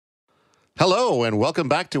Hello, and welcome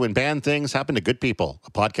back to When Bad Things Happen to Good People,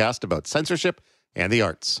 a podcast about censorship and the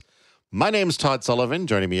arts. My name's Todd Sullivan.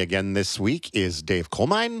 Joining me again this week is Dave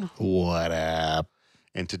Coalmine. What up?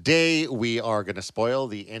 And today we are going to spoil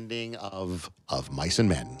the ending of Mice and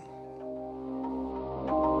Men.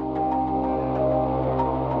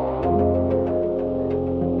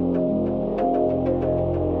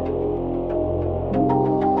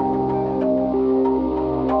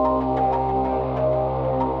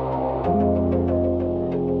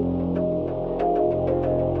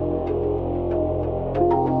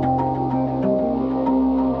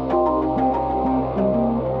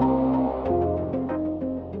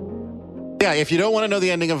 Yeah, if you don't want to know the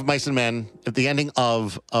ending of Mice and Men, the ending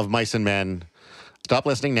of Mice and Men, stop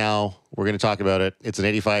listening now. We're going to talk about it. It's an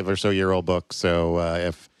 85 or so year old book, so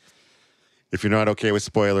if you're not okay with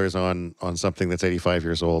spoilers on something that's 85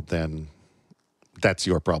 years old, then that's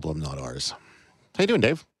your problem, not ours. How you doing,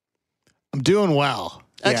 Dave? I'm doing well.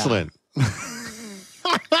 Excellent. Yeah.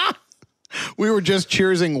 We were just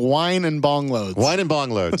cheersing wine and bong loads. Wine and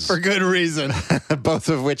bong loads. For good reason. Both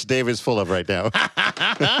of which Dave is full of right now.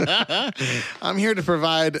 I'm here to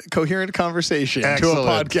provide coherent conversation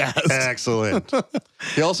Excellent. to a podcast. Excellent.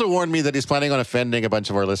 He also warned me that he's planning on offending a bunch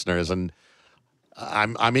of our listeners, and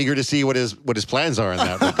I'm eager to see what his plans are in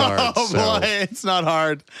that regard. Oh, boy, it's not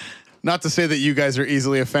hard. Not to say that you guys are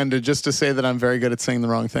easily offended, just to say that I'm very good at saying the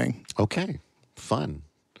wrong thing. Okay, fun.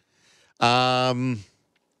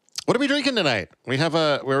 What are we drinking tonight?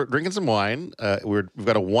 We're drinking some wine. We've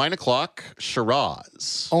got a wine o'clock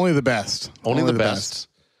Shiraz. Only the best. Only the best.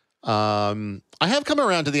 I have come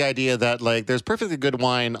around to the idea that there's perfectly good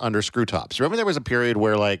wine under screw tops. Remember there was a period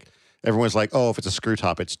where everyone's like, oh, if it's a screw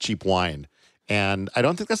top, it's cheap wine. And I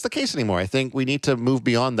don't think that's the case anymore. I think we need to move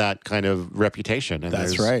beyond that kind of reputation. And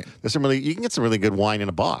That's right. You can get some really good wine in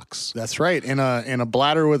a box. That's right. In a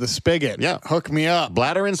bladder with a spigot. Yeah. Hook me up.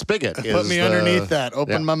 Bladder and spigot. Put me underneath that.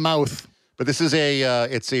 Open my mouth. But this is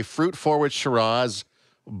it's a fruit-forward Shiraz,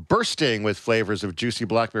 bursting with flavors of juicy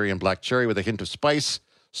blackberry and black cherry with a hint of spice,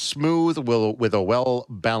 smooth with a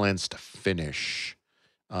well-balanced finish.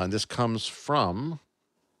 And this comes from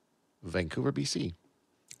Vancouver, BC.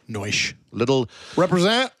 Noish. Little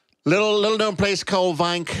known place called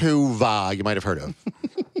Vancouver, you might have heard of.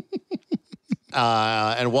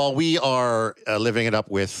 And while we are living it up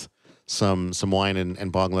with some wine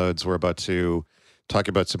and bong loads, we're about to talk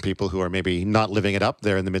about some people who are maybe not living it up.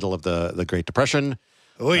 They're in the middle of the Great Depression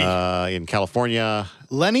in California.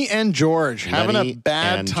 Lenny and George having a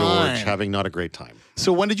bad time. George having not a great time.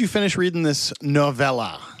 So when did you finish reading this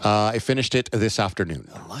novella? I finished it this afternoon.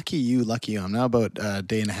 Lucky you. I'm now about a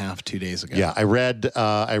day and a half, 2 days ago. Yeah, I read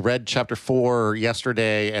chapter 4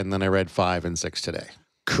 yesterday, and then I read 5 and 6 today.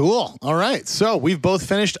 Cool. All right. So we've both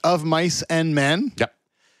finished Of Mice and Men. Yep.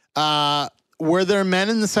 Were there men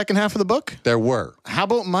in the second half of the book? There were. How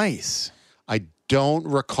about mice? I don't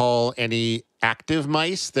recall any active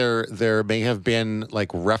mice. There may have been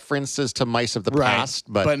references to mice of the past,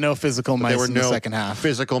 but no physical mice in the second half.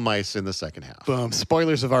 Physical mice in the second half. Boom.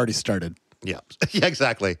 Spoilers have already started. Yeah. Yeah,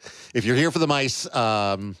 exactly. If you're here for the mice,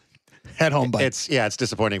 head home, bud. It's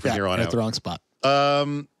disappointing from here on out. At the wrong spot.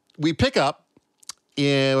 We pick up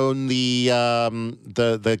in the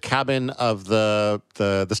cabin of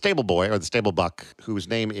the stable boy or the stable buck, whose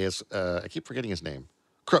name is I keep forgetting his name.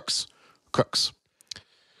 Crooks,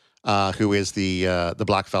 who is the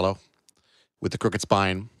black fellow with the crooked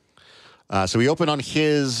spine. So we open on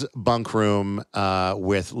his bunk room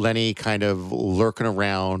with Lenny kind of lurking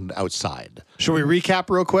around outside. Should we recap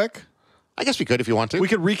real quick? I guess we could if you want to. We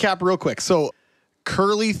could recap real quick. So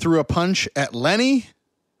Curly threw a punch at Lenny.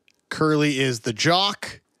 Curly is the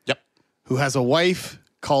jock. Yep. Who has a wife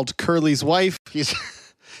called Curly's wife.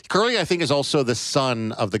 Curly, I think, is also the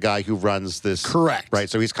son of the guy who runs this. Correct. Right.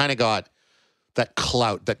 So he's kind of got that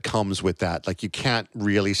clout that comes with that. You can't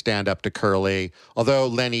really stand up to Curly, although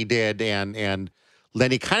Lenny did, and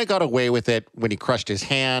Lenny kind of got away with it when he crushed his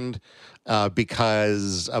hand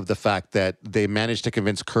because of the fact that they managed to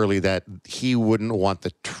convince Curly that he wouldn't want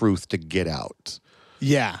the truth to get out.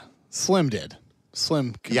 Yeah, Slim did.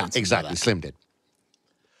 Yeah, exactly. Slim did.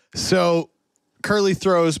 So Curly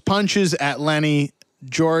throws punches at Lenny.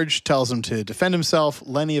 George tells him to defend himself.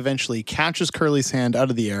 Lenny eventually catches Curly's hand out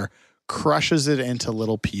of the air, crushes it into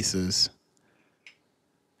little pieces.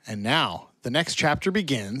 And now the next chapter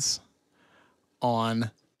begins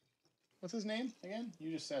on, what's his name again?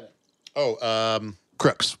 You just said it. Oh,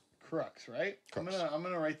 Crooks. Crooks, right? Crooks. I'm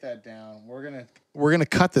gonna write that down. We're gonna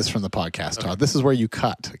cut this from the podcast, Todd. This is where you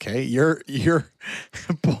cut. Okay, you're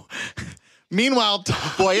Meanwhile,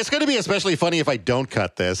 Boy, it's going to be especially funny if I don't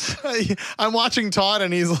cut this. I'm watching Todd,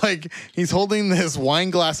 and he's holding this wine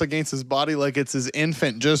glass against his body like it's his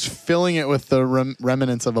infant, just filling it with the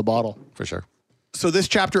remnants of a bottle. For sure. So this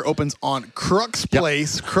chapter opens on Crook's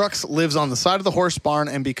place. Crooks lives on the side of the horse barn,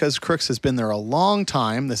 and because Crooks has been there a long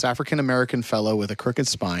time, this African-American fellow with a crooked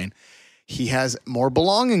spine, he has more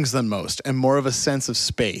belongings than most and more of a sense of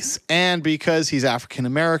space. And because he's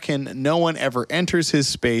African-American, no one ever enters his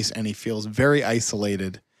space, and he feels very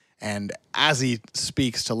isolated. And as he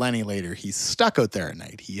speaks to Lenny later, he's stuck out there at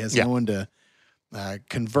night. He has no one to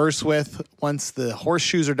converse with. Once the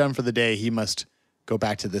horseshoes are done for the day, he must go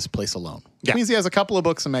back to this place alone. Which means he has a couple of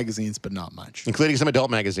books and magazines, but not much. Including some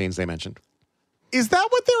adult magazines they mentioned. Is that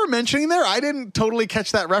what they were mentioning there? I didn't totally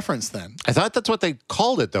catch that reference then. I thought that's what they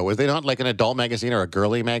called it, though. Was they not like an adult magazine or a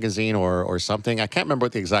girly magazine or something? I can't remember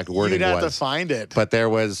what the exact wording was. You'd have to find it. But there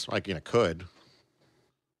was, could.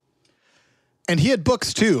 And he had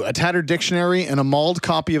books, too. A tattered dictionary and a mauled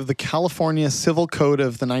copy of the California Civil Code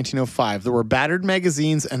of the 1905. There were battered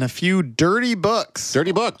magazines and a few dirty books.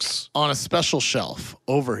 Dirty books. On a special shelf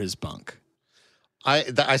over his bunk.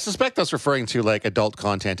 I suspect that's referring to like adult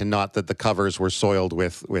content and not that the covers were soiled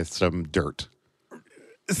with some dirt.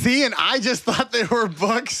 See, and I just thought they were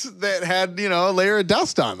books that had, a layer of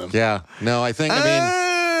dust on them. Yeah. No, pornography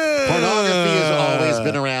has always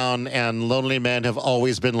been around and lonely men have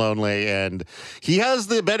always been lonely. And he has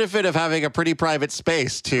the benefit of having a pretty private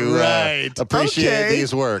space to appreciate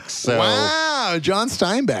these works. So. Wow. John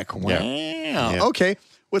Steinbeck. Wow. Yeah. Okay.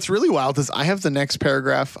 What's really wild is I have the next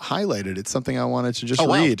paragraph highlighted. It's something I wanted to just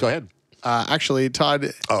read. Go ahead. Actually,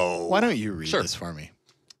 Todd, why don't you read this for me?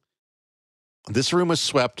 This room was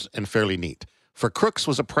swept and fairly neat, for Crooks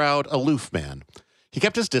was a proud, aloof man. He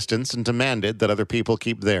kept his distance and demanded that other people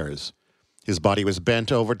keep theirs. His body was bent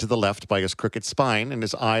over to the left by his crooked spine, and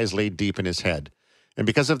his eyes lay deep in his head, and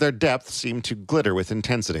because of their depth seemed to glitter with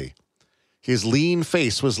intensity. His lean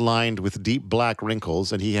face was lined with deep black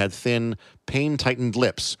wrinkles, and he had thin, pain-tightened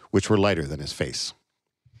lips, which were lighter than his face.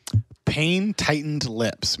 Pain-tightened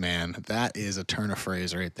lips, man. That is a turn of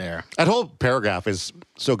phrase right there. That whole paragraph is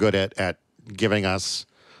so good at giving us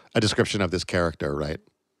a description of this character, right?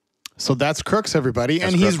 So that's Crooks, everybody.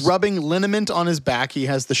 That's Crooks. He's rubbing liniment on his back. He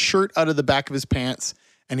has the shirt out of the back of his pants,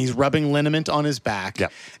 and he's rubbing liniment on his back.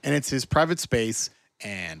 Yep. And it's his private space,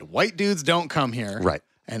 and white dudes don't come here. Right.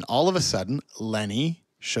 And all of a sudden, Lenny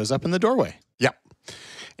shows up in the doorway. Yep.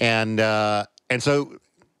 And so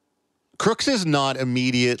Crooks is not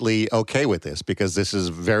immediately okay with this because this is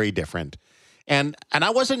very different. And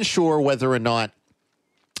I wasn't sure whether or not,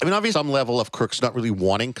 obviously some level of Crooks not really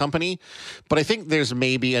wanting company, but I think there's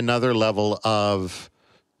maybe another level of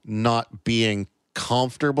not being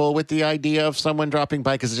comfortable with the idea of someone dropping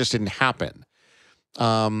by because it just didn't happen.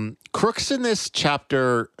 Crooks in this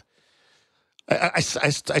chapter, I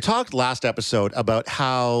talked last episode about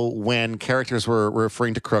how when characters were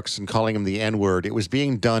referring to Crooks and calling him the N-word, it was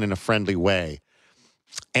being done in a friendly way.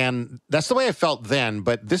 And that's the way I felt then,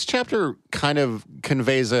 but this chapter kind of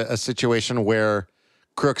conveys a situation where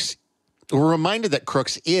we're reminded that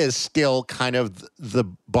Crooks is still kind of the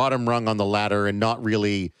bottom rung on the ladder and not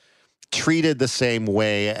really treated the same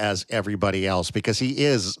way as everybody else because he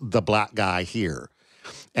is the black guy here.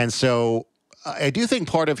 And so I do think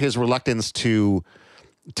part of his reluctance to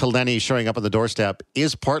Lenny showing up on the doorstep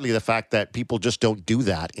is partly the fact that people just don't do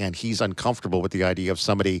that, and he's uncomfortable with the idea of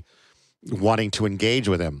somebody wanting to engage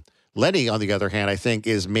with him. Lenny, on the other hand, I think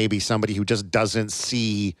is maybe somebody who just doesn't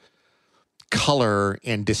see color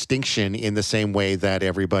and distinction in the same way that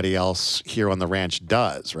everybody else here on the ranch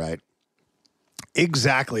does, right?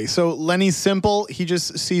 Exactly. So Lenny's simple. He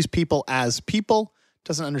just sees people as people,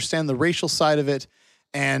 doesn't understand the racial side of it,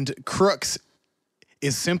 and Crooks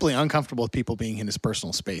is simply uncomfortable with people being in his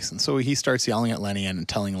personal space. And so he starts yelling at Lenny and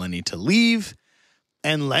telling Lenny to leave.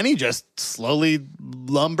 And Lenny just slowly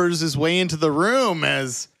lumbers his way into the room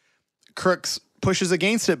as Crooks pushes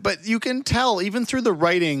against it. But you can tell, even through the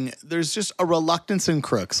writing, there's just a reluctance in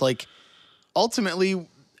Crooks. Like, ultimately,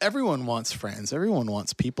 everyone wants friends. Everyone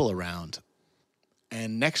wants people around.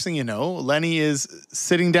 And next thing you know, Lenny is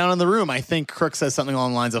sitting down in the room. I think Crooks says something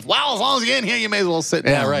along the lines of, well, as long as you get in here, you may as well sit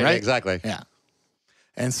down. Yeah, right? Exactly. Yeah.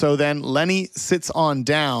 And so then Lenny sits on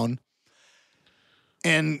down,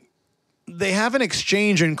 and they have an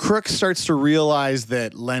exchange, and Crooks starts to realize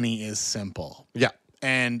that Lenny is simple. Yeah.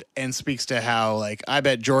 And speaks to how, like, I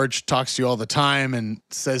bet George talks to you all the time and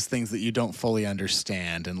says things that you don't fully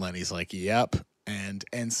understand. And Lenny's like, yep.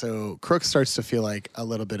 And so Crooks starts to feel like a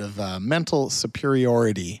little bit of mental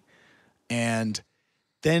superiority, and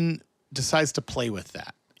then decides to play with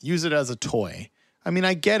that, use it as a toy. I mean,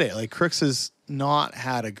 I get it. Like, Crooks has not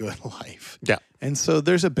had a good life. Yeah. And so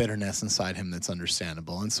there's a bitterness inside him that's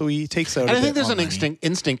understandable. And so he takes out And a I think bit there's on an Lenny.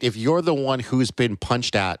 instinct, if you're the one who's been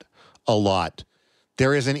punched at a lot,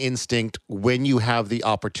 there is an instinct when you have the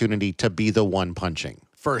opportunity to be the one punching.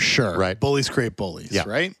 For sure. Right. Bullies create bullies, Yeah.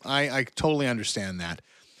 right? I totally understand that.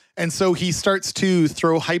 And so he starts to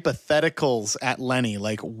throw hypotheticals at Lenny,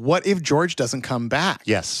 like, what if George doesn't come back?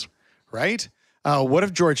 Yes. Right? What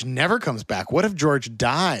if George never comes back? What if George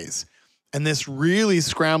dies? And this really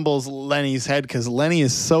scrambles Lenny's head because Lenny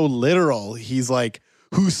is so literal. He's like,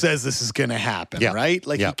 who says this is going to happen? Yeah. Right?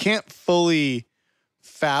 Like, Yeah. he can't fully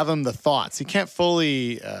fathom the thoughts. He can't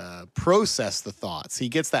fully process the thoughts. He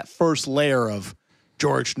gets that first layer of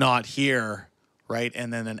George not here, right?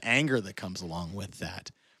 And then an anger that comes along with that.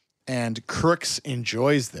 And Crooks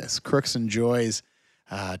enjoys this. Crooks enjoys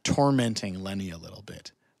tormenting Lenny a little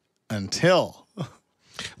bit until...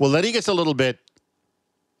 Well, Lenny gets a little bit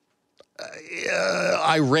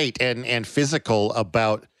irate and physical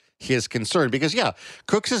about his concern because, yeah,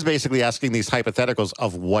 Crooks is basically asking these hypotheticals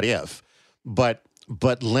of what if. But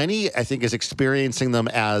Lenny, I think, is experiencing them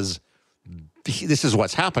as this is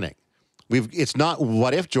what's happening. It's not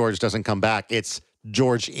what if George doesn't come back. It's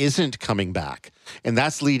George isn't coming back. And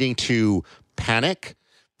that's leading to panic.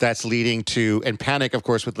 That's leading to, and panic, of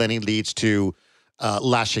course, with Lenny leads to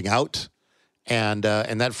lashing out. And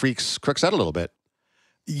that freaks Crooks out a little bit.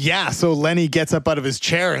 Yeah, so Lenny gets up out of his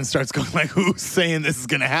chair and starts going like, who's saying this is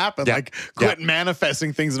going to happen? Yeah. Like, quit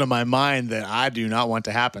manifesting things into my mind that I do not want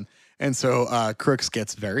to happen. And so Crooks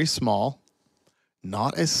gets very small,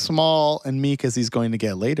 not as small and meek as he's going to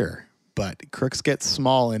get later, but Crooks gets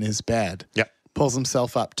small in his bed, pulls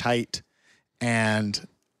himself up tight, and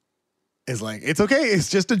is like, it's okay, it's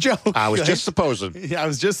just a joke. I was just supposing. Yeah, I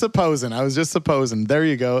was just supposing. There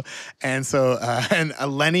you go. And so,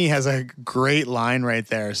 Lenny has a great line right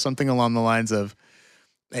there, something along the lines of,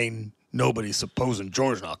 "Ain't nobody supposing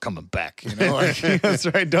George not coming back." You know, like, that's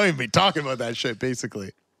right. Don't even be talking about that shit,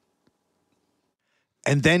 basically.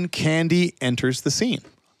 And then Candy enters the scene.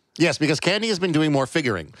 Yes, because Candy has been doing more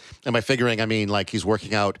figuring. And by figuring, I mean, like, he's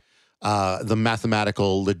working out the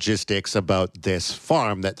mathematical logistics about this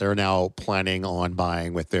farm that they're now planning on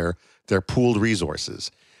buying with their pooled resources.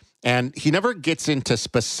 And he never gets into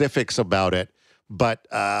specifics about it, but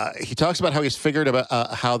he talks about how he's figured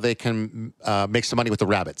about how they can make some money with the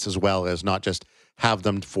rabbits, as well as not just have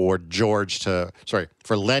them for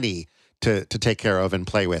Lenny to take care of and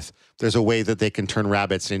play with. There's a way that they can turn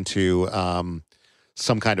rabbits into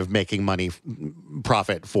some kind of making money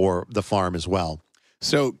profit for the farm as well.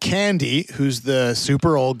 So Candy, who's the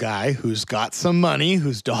super old guy who's got some money,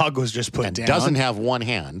 whose dog was just put down. Doesn't have one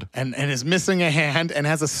hand. And is missing a hand and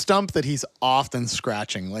has a stump that he's often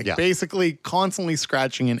scratching. Like, basically constantly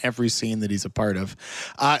scratching in every scene that he's a part of.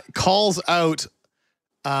 Calls out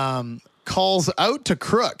to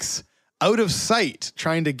Crooks, out of sight,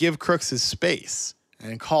 trying to give Crooks his space.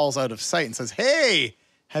 And calls out of sight and says, "Hey,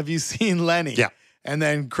 have you seen Lenny?" Yeah. And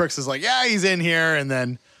then Crooks is like, "Yeah, he's in here." And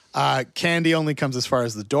then Candy only comes as far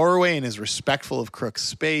as the doorway and is respectful of Crooks'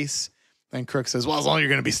 space. And Crooks says, "Well, as long as you're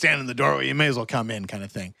going to be standing in the doorway, you may as well come in," kind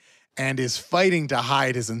of thing. And is fighting to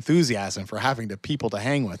hide his enthusiasm for having people to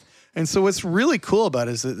hang with. And so what's really cool about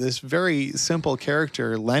it is that this very simple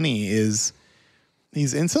character, Lenny, he's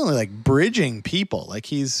instantly like bridging people. Like,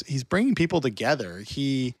 he's bringing people together.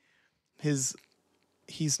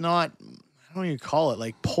 He's not, I don't know what you call it,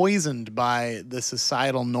 like poisoned by the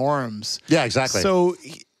societal norms. Yeah, exactly.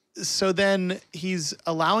 So then he's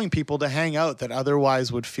allowing people to hang out that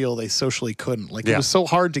otherwise would feel they socially couldn't. Like, it was so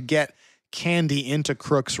hard to get Candy into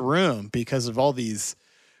Crook's room because of all these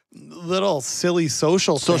little silly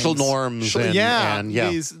social norms and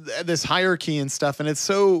this hierarchy and stuff. And it's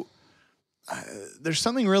so there's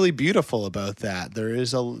something really beautiful about that.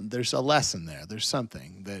 There's a lesson there. There's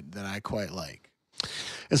something that I quite like.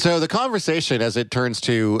 And so the conversation, as it turns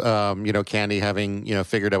to, Candy having,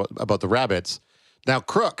 figured out about the rabbits, now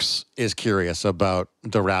Crooks is curious about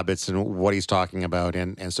the rabbits and what he's talking about.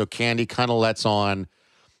 And so Candy kind of lets on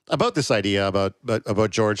about this idea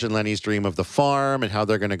about George and Lenny's dream of the farm and how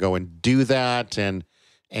they're going to go and do that. And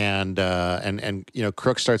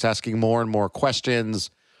Crooks starts asking more and more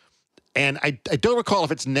questions. And I don't recall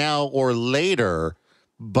if it's now or later,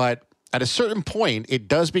 but at a certain point, it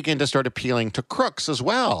does begin to start appealing to Crooks as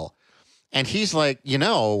well. And he's like,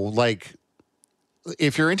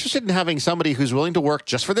 if you're interested in having somebody who's willing to work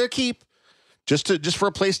just for their keep, just for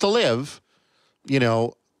a place to live,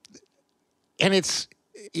 and it's,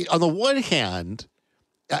 on the one hand,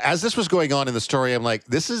 as this was going on in the story, I'm like,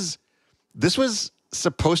 this was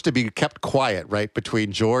supposed to be kept quiet, right,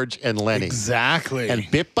 between George and Lenny. Exactly. And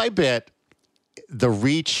bit by bit, the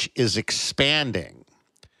reach is expanding.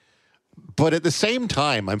 But at the same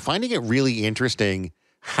time, I'm finding it really interesting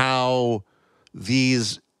how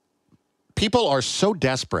these people are so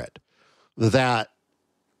desperate that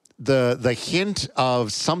the hint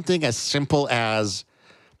of something as simple as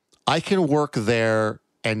I can work there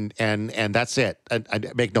and that's it. I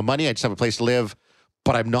make no money. I just have a place to live,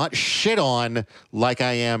 but I'm not shit on like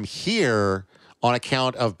I am here on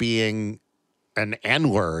account of being an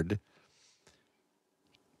N-word.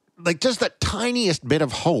 Like just that tiniest bit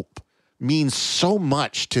of hope means so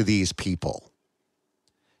much to these people.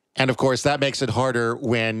 And of course, that makes it harder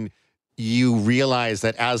when you realize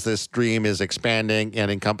that as this dream is expanding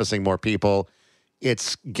and encompassing more people,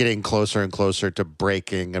 it's getting closer and closer to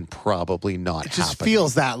breaking and probably not It just happening.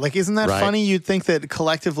 feels that. Like, isn't that Right? funny? You'd think that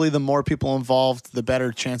collectively, the more people involved, the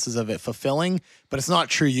better chances of it fulfilling. But it's not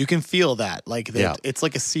true. You can feel that. Like, that Yeah. it's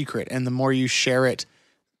like a secret. And the more you share it,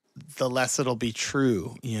 the less it'll be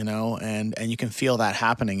true, you know? And you can feel that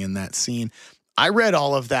happening in that scene. I read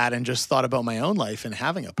all of that and just thought about my own life and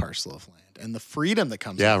having a parcel of land and the freedom that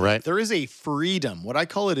comes Yeah, with it. right. There is a freedom. What I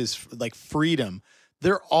call it is like freedom.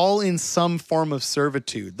 They're all in some form of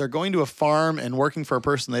servitude. They're going to a farm and working for a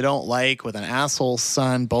person they don't like with an asshole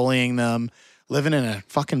son bullying them, living in a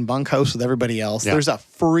fucking bunkhouse with everybody else. Yeah. There's a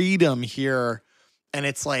freedom here, and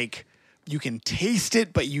it's like you can taste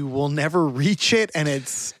it, but you will never reach it, and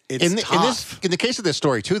it's tough. In the case of this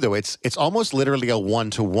story too, though, it's almost literally a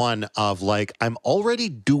one-to-one of like, I'm already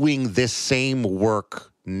doing this same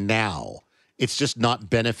work now. It's just not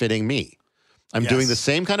benefiting me. I'm doing the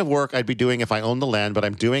same kind of work I'd be doing if I owned the land, but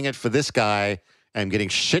I'm doing it for this guy. I'm getting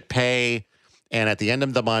shit pay. And at the end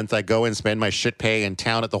of the month, I go and spend my shit pay in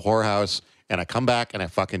town at the whorehouse. And I come back and I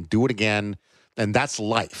fucking do it again. And that's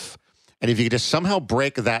life. And if you could just somehow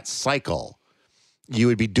break that cycle, you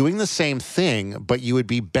would be doing the same thing, but you would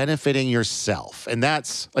be benefiting yourself. And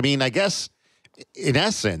that's, I mean, I guess in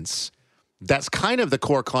essence, that's kind of the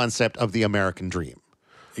core concept of the American dream.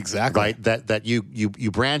 Exactly. Right? That you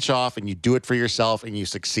branch off and you do it for yourself and you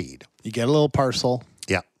succeed. You get a little parcel,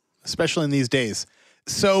 Yeah. especially in these days.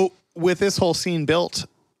 So with this whole scene built,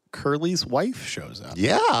 Curly's wife shows up.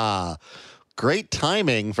 Yeah. Great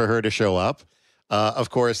timing for her to show up. Of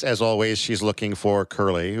course, as always, she's looking for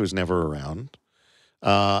Curly, who's never around.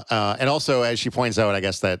 And also, as she points out, I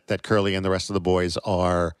guess that Curly and the rest of the boys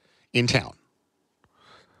are in town.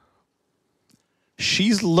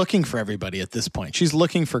 She's looking for everybody at this point. She's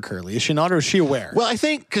looking for Curly. Is she not, or is she aware? Well, I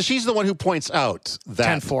think because she's the one who points out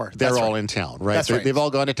that 10-4. they're That's all right. in town, right? That's right. They've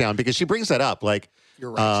all gone to town because she brings that up. Like,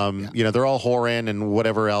 You're right. Yeah. you know, they're all whoring and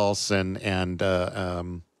whatever else. And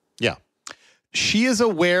yeah. She is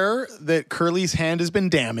aware that Curly's hand has been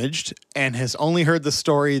damaged and has only heard the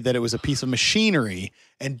story that it was a piece of machinery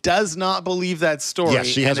and does not believe that story. Yes,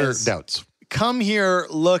 she has and her doubts. Come here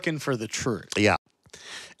looking for the truth. Yeah.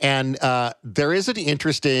 And there is an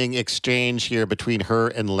interesting exchange here between her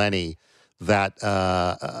and Lenny that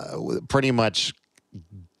pretty much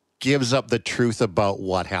gives up the truth about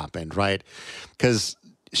what happened, right? Because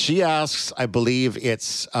she asks, I believe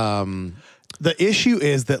it's... The issue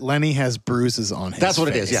is that Lenny has bruises on his that's what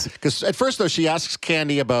face. it is, yeah. Because at first, though, she asks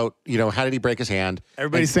Candy about, you know, how did he break his hand?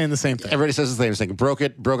 Everybody's saying the same thing. Everybody says the same thing. Broke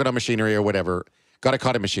it on machinery or whatever. Got it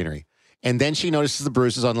caught in machinery. And then she notices the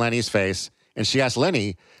bruises on Lenny's face, and she asks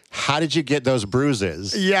Lenny, how did you get those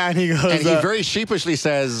bruises? Yeah, and he goes... And he very sheepishly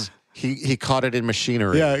says he caught it in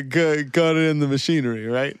machinery. Yeah, got it in the machinery,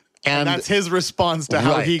 right? And that's his response to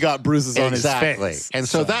how Right. he got bruises on his Exactly. face. And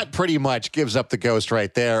so that pretty much gives up the ghost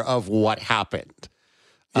right there of what happened.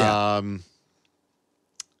 Yeah.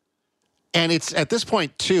 And it's at this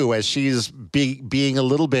point, too, as she's being a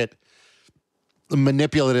little bit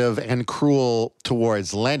manipulative and cruel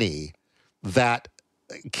towards Lenny, that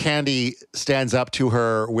Candy stands up to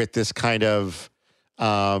her with this kind of,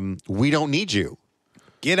 we don't need you.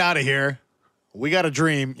 Get out of here. We got a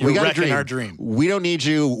dream. You're wrecking our dream. We don't need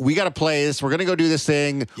you. We got a place. We're going to go do this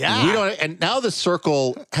thing. Yeah. We don't. And now the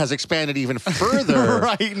circle has expanded even further.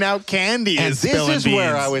 Right now, Candy And is this spilling is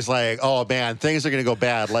where beans. I was like, oh, man, things are going to go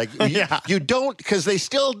bad. Like, Yeah. you don't, because they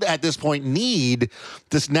still, at this point, need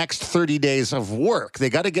this next 30 days of work. They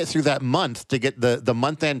got to get through that month to get the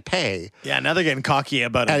month-end pay. Yeah, now they're getting cocky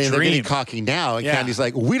about a And they're getting dream. cocky now. And Yeah. Candy's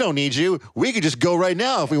like, we don't need you. We could just go right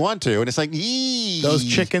now if we want to. And it's like, yee. Those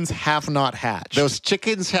chickens have not hatched. Those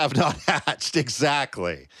chickens have not hatched,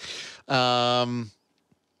 exactly. But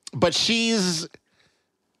she's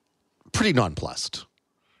pretty nonplussed.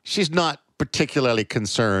 She's not particularly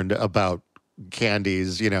concerned about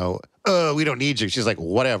Candy's, you know, oh, we don't need you. She's like,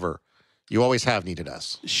 whatever. You always have needed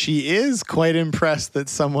us. She is quite impressed that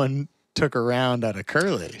someone took her round out of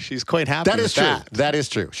Curly. She's quite happy That with is true. that. That is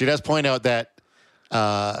true. She does point out that,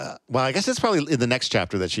 well, I guess it's probably in the next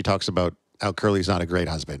chapter that she talks about how Curly's not a great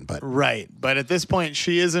husband. But Right. But at this point,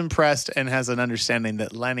 she is impressed and has an understanding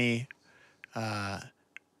that Lenny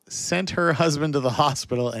sent her husband to the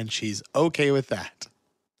hospital, and she's okay with that.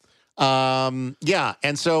 yeah.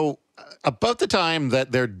 And so about the time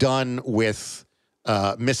that they're done with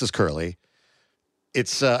Mrs. Curly,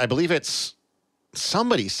 it's, I believe it's,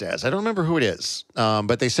 somebody says, I don't remember who it is,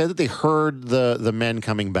 but they said that they heard the men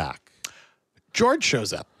coming back. George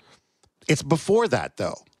shows up. It's before that,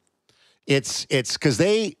 though. It's because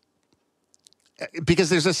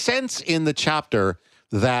there's a sense in the chapter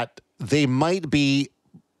that they might be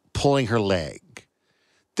pulling her leg,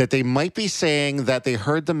 that they might be saying that they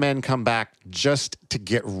heard the men come back just to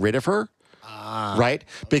get rid of her, right?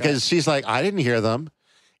 Okay. Because she's like, I didn't hear them,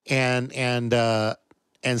 and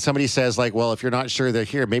somebody says like, well, if you're not sure they're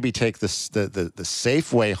here, maybe take the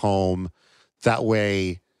safe way home. That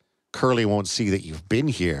way, Curly won't see that you've been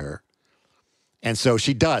here. And so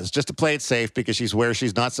she does, just to play it safe, because she's where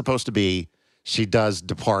she's not supposed to be. She does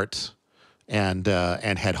depart and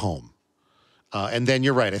head home. And then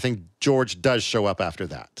you're right. I think George does show up after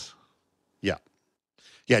that. Yeah.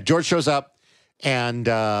 Yeah, George shows up, and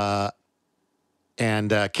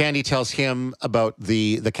Candy tells him about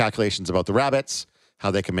the calculations about the rabbits, how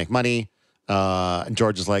they can make money. And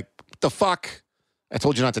George is like, what the fuck? I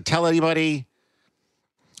told you not to tell anybody.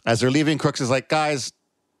 As they're leaving, Crooks is like, guys,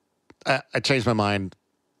 I changed my mind.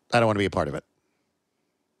 I don't want to be a part of it.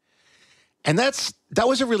 And that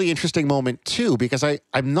was a really interesting moment, too, because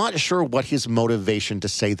I'm not sure what his motivation to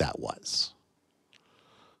say that was.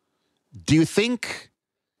 Do you think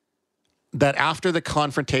that after the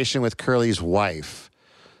confrontation with Curly's wife,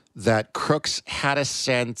 that Crooks had a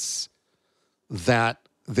sense that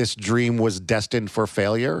this dream was destined for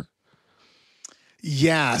failure?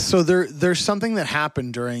 Yeah, so there's something that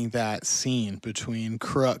happened during that scene between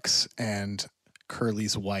Crooks and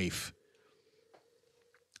Curly's wife.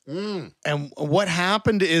 And what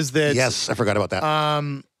happened is that... Yes, I forgot about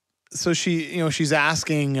that. So she's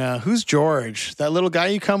asking, who's George? That little guy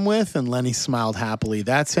you come with? And Lenny smiled happily.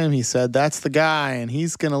 That's him, he said. That's the guy, and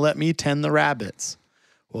he's going to let me tend the rabbits.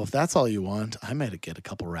 Well, if that's all you want, I might get a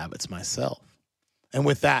couple rabbits myself. And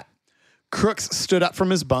with that, Crooks stood up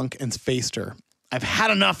from his bunk and faced her. I've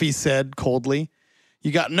had enough, he said coldly.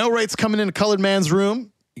 You got no rights coming in a colored man's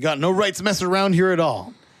room. You got no rights messing around here at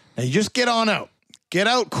all. Now you just get on out. Get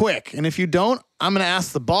out quick. And if you don't, I'm going to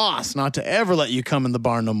ask the boss not to ever let you come in the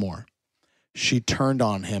barn no more. She turned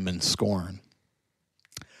on him in scorn.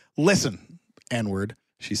 Listen, N-word,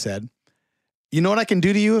 she said. You know what I can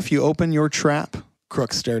do to you if you open your trap?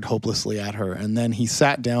 Crooks stared hopelessly at her, and then he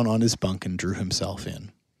sat down on his bunk and drew himself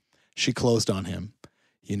in. She closed on him.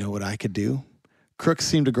 You know what I could do? Crooks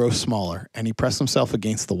seemed to grow smaller, and he pressed himself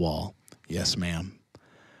against the wall. Yes, ma'am.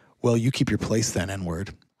 Well, you keep your place then,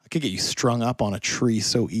 N-word. I could get you strung up on a tree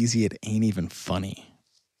so easy it ain't even funny.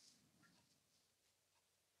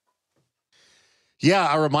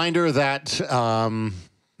 Yeah, a reminder that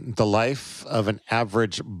the life of an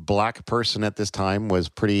average black person at this time was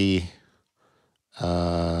pretty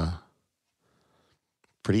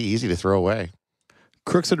easy to throw away.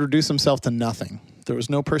 Crooks had reduced himself to nothing. There was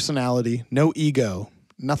no personality, no ego,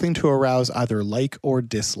 nothing to arouse either like or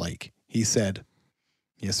dislike. He said,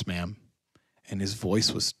 yes, ma'am. And his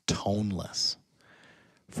voice was toneless.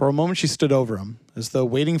 For a moment, she stood over him, as though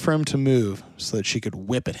waiting for him to move so that she could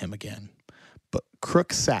whip at him again. But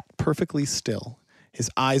Crooks sat perfectly still, his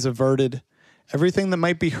eyes averted, everything that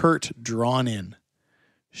might be hurt drawn in.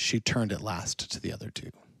 She turned at last to the other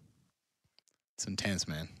two. It's intense,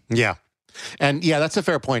 man. Yeah. And yeah, that's a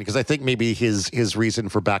fair point, because I think maybe his reason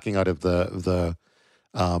for backing out of the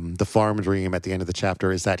farm dream at the end of the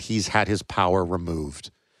chapter is that he's had his power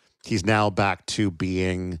removed. He's now back to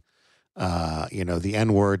being, the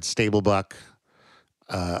N-word stable buck,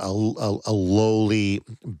 a lowly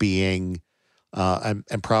being,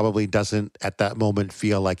 and probably doesn't at that moment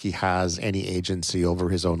feel like he has any agency over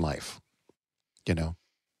his own life. You know,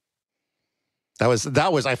 that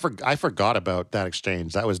was I forgot about that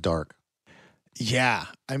exchange. That was dark. Yeah,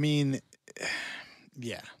 I mean,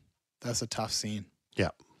 yeah, that's a tough scene.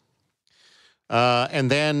 Yeah. And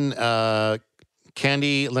then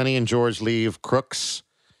Candy, Lenny, and George leave Crooks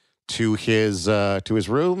to his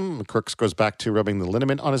room. Crooks goes back to rubbing the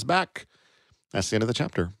liniment on his back. That's the end of the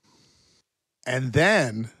chapter. And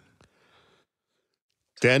then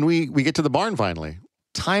we get to the barn finally.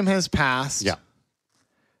 Time has passed. Yeah.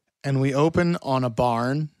 And we open on a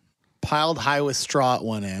barn piled high with straw at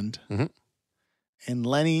one end. Mm-hmm. and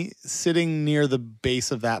Lenny sitting near the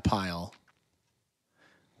base of that pile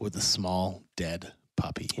with a small dead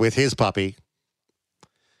puppy. With his puppy.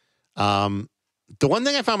 The one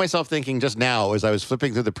thing I found myself thinking just now as I was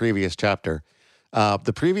flipping through the previous chapter,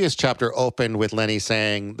 the previous chapter opened with Lenny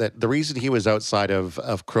saying that the reason he was outside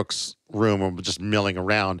of Crook's room or just milling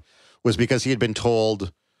around was because he had been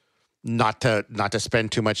told not to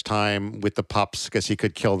spend too much time with the pups because he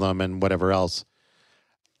could kill them and whatever else.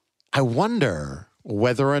 I wonder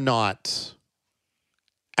whether or not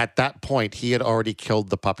at that point he had already killed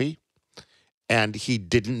the puppy and he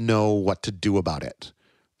didn't know what to do about it.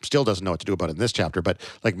 Still doesn't know what to do about it in this chapter, but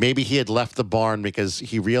like maybe he had left the barn because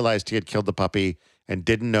he realized he had killed the puppy and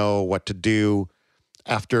didn't know what to do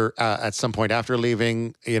after at some point after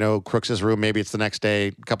leaving, Crooks's room. Maybe it's the next day,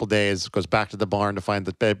 a couple days, goes back to the barn to find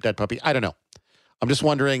the dead puppy. I don't know. I'm just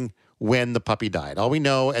wondering when the puppy died. All we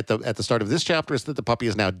know at the start of this chapter is that the puppy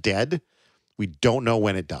is now dead. We don't know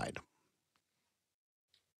when it died.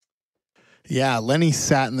 Yeah, Lenny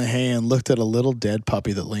sat in the hay and looked at a little dead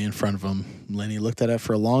puppy that lay in front of him. Lenny looked at it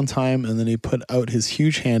for a long time, and then he put out his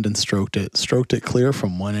huge hand and stroked it clear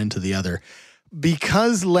from one end to the other.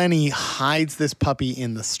 Because Lenny hides this puppy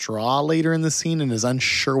in the straw later in the scene and is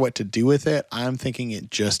unsure what to do with it, I'm thinking it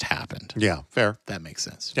just happened. Yeah, fair. That makes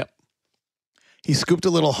sense. Yep. He scooped a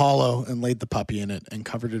little hollow and laid the puppy in it and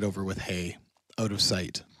covered it over with hay, out of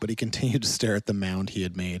sight. But he continued to stare at the mound he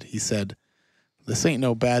had made. He said, "This ain't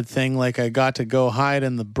no bad thing like I got to go hide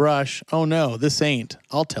in the brush. Oh no, this ain't.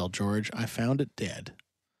 I'll tell George. I found it dead."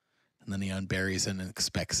 And then he unburies it and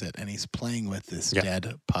inspects it, and he's playing with this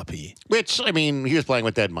dead puppy. Which, he was playing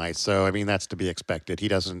with dead mice, so, that's to be expected. He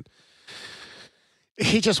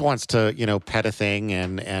just wants to, pet a thing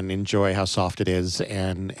and enjoy how soft it is,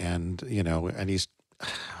 and he's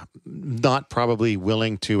not probably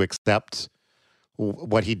willing to accept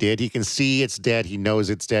what he did. He can see it's dead. He knows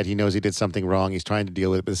it's dead. He knows he did something wrong. He's trying to deal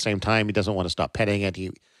with it, but at the same time, he doesn't want to stop petting it. He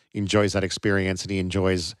enjoys that experience, and he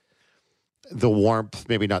enjoys the warmth,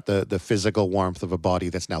 maybe not the physical warmth of a body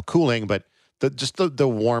that's now cooling, but the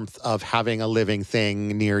warmth of having a living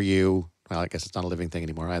thing near you. Well, I guess it's not a living thing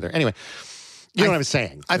anymore either. Anyway, you know what I'm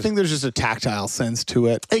saying? I think there's just a tactile sense to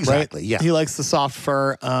it. Exactly, right? yeah. He likes the soft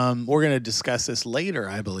fur. We're going to discuss this later,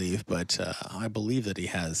 I believe, but I believe that he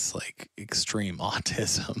has like extreme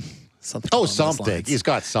autism. Something. He's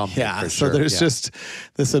got something. Yeah. So there's just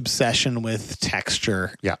this obsession with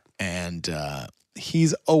texture. Yeah. And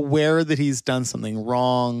he's aware that he's done something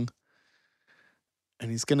wrong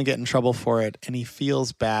and he's going to get in trouble for it. And he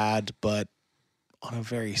feels bad, but on a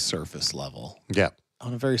very surface level. Yeah.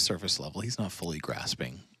 On a very surface level. He's not fully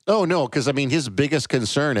grasping. Oh, no. Because, his biggest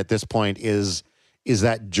concern at this point is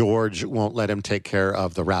that George won't let him take care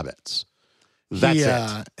of the rabbits. That's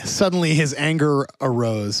it. Suddenly his anger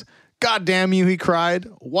arose. "God damn you," he cried.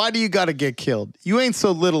 "Why do you got to get killed? You ain't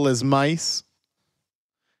so little as mice."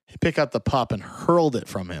 He picked up the pup and hurled it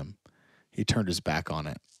from him. He turned his back on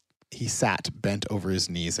it. He sat bent over his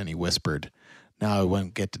knees and he whispered, "Now I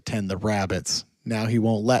won't get to tend the rabbits. Now he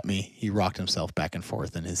won't let me." He rocked himself back and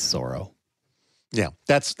forth in his sorrow. Yeah,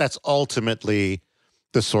 that's ultimately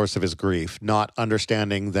the source of his grief, not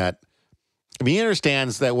understanding that. He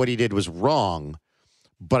understands that what he did was wrong,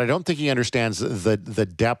 but I don't think he understands the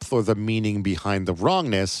depth or the meaning behind the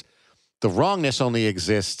wrongness. The wrongness only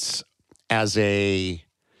exists as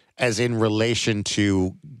in relation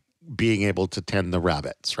to being able to tend the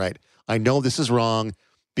rabbits, right? I know this is wrong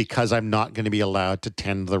because I'm not going to be allowed to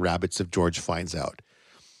tend the rabbits if George finds out.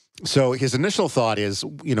 So his initial thought is,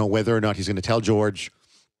 whether or not he's going to tell George,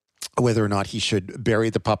 whether or not he should bury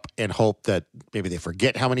the pup and hope that maybe they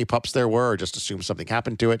forget how many pups there were or just assume something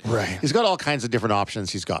happened to it. Right. He's got all kinds of different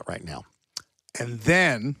options he's got right now. And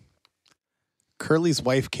then Curly's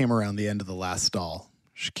wife came around the end of the last stall.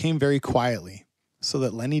 She came very quietly so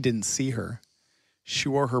that Lenny didn't see her. She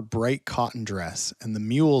wore her bright cotton dress and the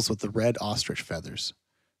mules with the red ostrich feathers.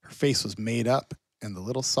 Her face was made up and the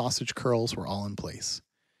little sausage curls were all in place.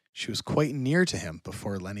 She was quite near to him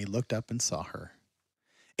before Lenny looked up and saw her.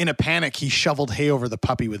 In a panic, he shoveled hay over the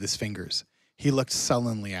puppy with his fingers. He looked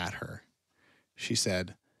sullenly at her. She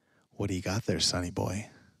said, "What do you got there, sonny boy?"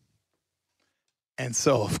 And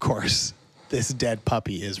so, of course, this dead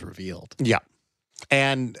puppy is revealed. Yeah.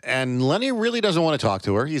 And Lenny really doesn't want to talk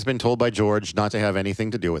to her. He's been told by George not to have anything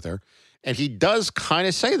to do with her. And he does kind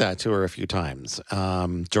of say that to her a few times.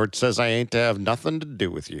 George says, "I ain't to have nothing to do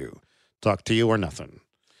with you. Talk to you or nothing."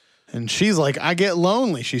 And she's like, "I get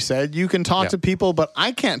lonely," she said. "You can talk to people, but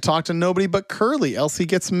I can't talk to nobody but Curly, else he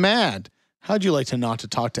gets mad. How'd you like to not to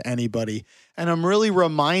talk to anybody?" And I'm really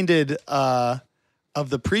reminded of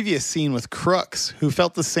the previous scene with Crooks, who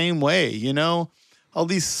felt the same way, all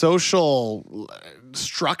these social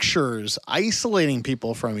structures isolating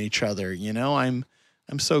people from each other. You know, I'm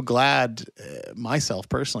so glad myself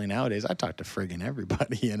personally nowadays, I talk to friggin'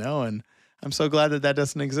 everybody, you know, and I'm so glad that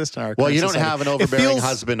doesn't exist in our Well, you don't society. have an overbearing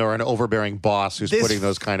husband or an overbearing boss who's putting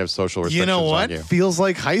those kind of social restrictions you know what? on you. Feels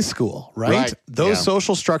like high school, right? Those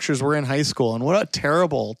social structures were in high school, and what a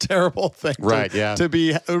terrible, terrible thing to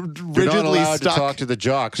be rigidly You're not allowed stuck. to talk to the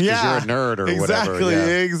jocks because you're a nerd or whatever.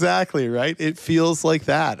 Exactly, right? It feels like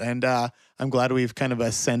that, and I'm glad we've kind of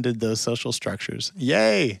ascended those social structures.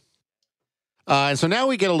 Yay! And so now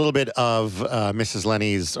we get a little bit of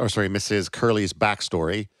Mrs. Curley's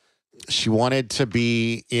backstory. She wanted to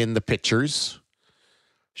be in the pictures.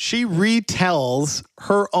 She retells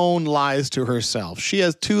her own lies to herself. She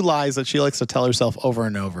has 2 lies that she likes to tell herself over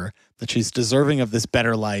and over, that she's deserving of this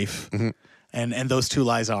better life. Mm-hmm. And those 2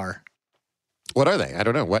 lies are. What are they? I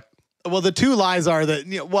don't know. What? Well, the 2 lies are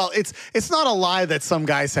that, it's not a lie that some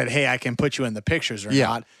guy said, hey, I can put you in the pictures or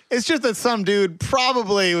not. It's just that some dude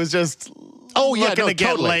probably was just looking to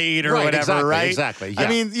get laid or whatever, right? Exactly. Yeah. I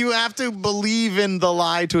mean, you have to believe in the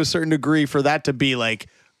lie to a certain degree for that to be like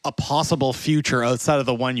a possible future outside of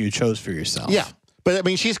the one you chose for yourself. Yeah. But I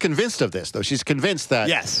mean, she's convinced of this, though. She's convinced that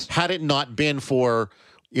had it not been for,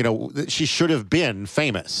 she should have been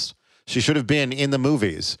famous. She should have been in the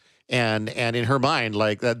movies. And in her mind,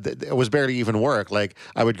 like that, it was barely even work. Like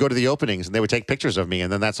I would go to the openings and they would take pictures of me,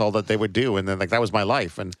 and then that's all that they would do. And then like that was my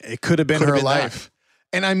life. And it could have been her life.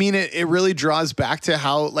 And I mean, it really draws back to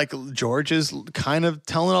how like George is kind of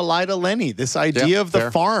telling a lie to Lenny. This idea of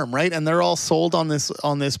the farm, right? And they're all sold on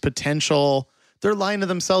this potential. They're lying to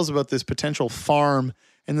themselves about this potential farm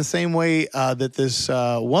in the same way that this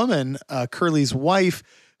woman, Curly's wife,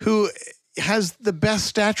 who has the best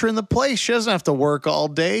stature in the place. She doesn't have to work all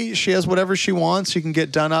day. She has whatever she wants. She can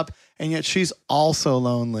get done up, and yet she's also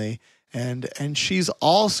lonely. And she's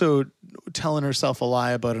also telling herself a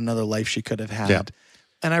lie about another life she could have had. Yeah.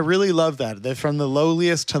 And I really love that from the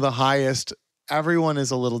lowliest to the highest, everyone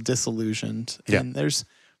is a little disillusioned. Yeah. And there's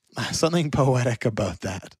something poetic about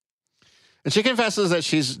that. And she confesses that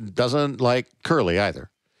she doesn't like Curly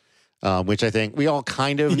either, which I think we all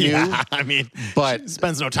kind of knew. Yeah, I mean, but she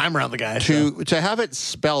spends no time around the guy. To have it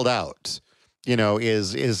spelled out,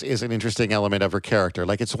 is an interesting element of her character.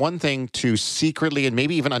 Like it's one thing to secretly and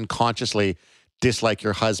maybe even unconsciously dislike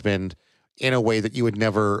your husband in a way that you would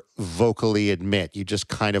never vocally admit. You just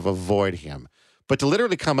kind of avoid him. But to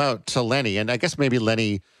literally come out to Lenny, and I guess maybe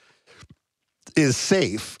Lenny is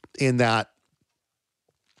safe in that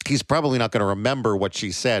he's probably not going to remember what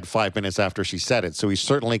she said 5 minutes after she said it, so he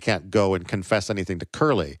certainly can't go and confess anything to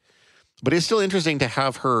Curly. But it's still interesting to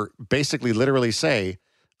have her basically literally say,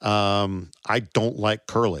 I don't like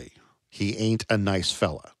Curly. He ain't a nice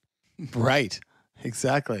fella. Right.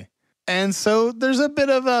 Exactly. And so there's a bit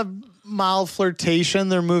of a mild flirtation.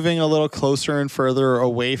 They're moving a little closer and further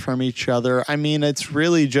away from each other. I mean, it's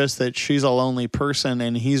really just that she's a lonely person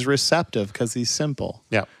and he's receptive because he's simple.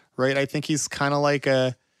 Yeah. Right? I think he's kind of like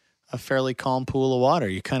a fairly calm pool of water.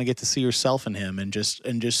 You kind of get to see yourself in him and just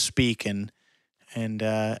speak and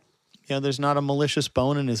there's not a malicious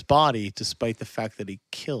bone in his body, despite the fact that he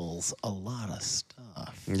kills a lot of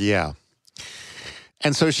stuff. Yeah.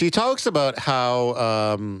 And so she talks about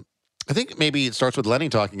how, I think maybe it starts with Lenny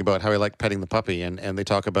talking about how he liked petting the puppy, and they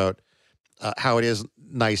talk about how it is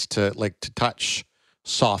nice to touch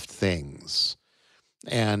soft things.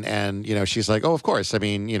 And she's like, oh, of course. I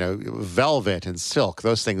mean, velvet and silk,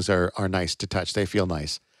 those things are nice to touch. They feel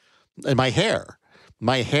nice. And my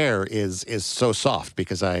hair is so soft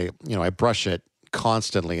because I brush it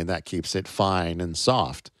constantly, and that keeps it fine and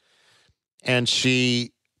soft. And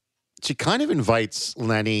she kind of invites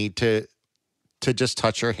Lenny to just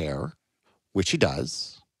touch her hair, which he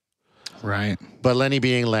does. Right. But Lenny,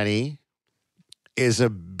 being Lenny, is a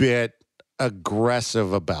bit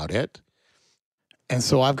aggressive about it. And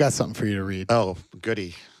so I've got something for you to read. Oh,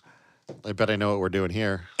 goody. I bet I know what we're doing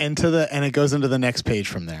here. And it goes into the next page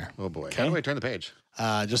from there. Oh, boy. Okay. How do I turn the page?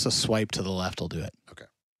 Just a swipe to the left will do it. Okay.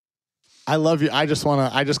 I love you. I just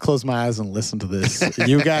close my eyes and listen to this.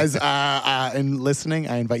 You guys, in listening,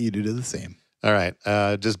 I invite you to do the same. All right.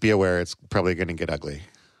 Just be aware it's probably going to get ugly.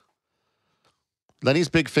 Lenny's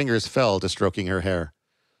big fingers fell to stroking her hair.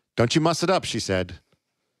 Don't you muss it up, she said.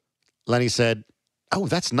 Lenny said, oh,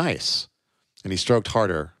 that's nice. And he stroked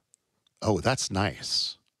harder. Oh, that's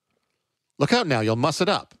nice. Look out now, you'll muss it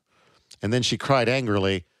up. And then she cried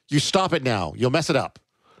angrily, you stop it now, you'll mess it up.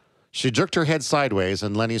 She jerked her head sideways,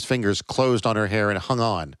 and Lenny's fingers closed on her hair and hung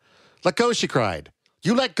on. Let go, she cried.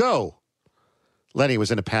 You let go. Lenny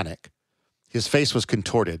was in a panic. His face was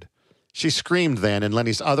contorted. She screamed then, and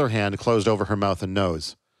Lenny's other hand closed over her mouth and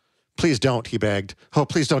nose. Please don't, he begged. Oh,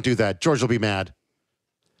 please don't do that. George will be mad.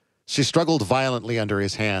 She struggled violently under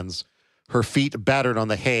his hands. Her feet battered on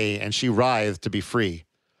the hay, and she writhed to be free.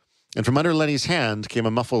 And from under Lenny's hand came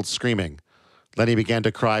a muffled screaming. Lenny began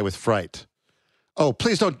to cry with fright. Oh,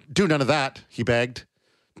 please don't do none of that, he begged.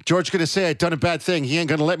 George gonna say I done a bad thing. He ain't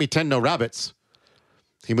gonna let me tend no rabbits.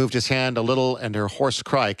 He moved his hand a little, and her hoarse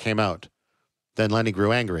cry came out. Then Lenny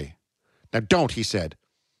grew angry. Now don't, he said.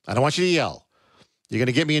 I don't want you to yell. You're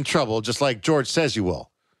gonna get me in trouble, just like George says you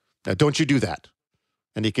will. Now don't you do that.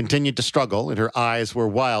 And he continued to struggle, and her eyes were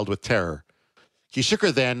wild with terror. He shook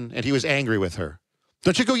her then, and he was angry with her.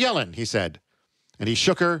 Don't you go yelling, he said. And he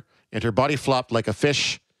shook her, and her body flopped like a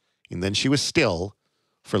fish, and then she was still,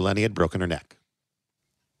 for Lenny had broken her neck.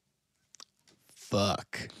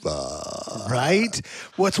 Fuck. Right?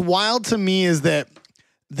 What's wild to me is that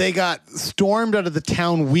they got stormed out of the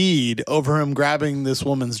town weed over him grabbing this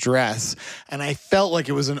woman's dress, and I felt like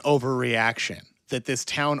it was an overreaction, that this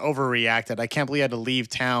town overreacted. I can't believe he had to leave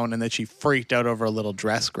town and that she freaked out over a little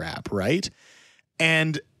dress grab, right?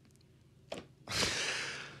 And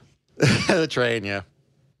The train, yeah.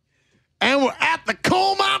 and we're at the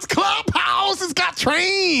Coalmine's Clubhouse. It's got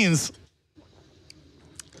trains.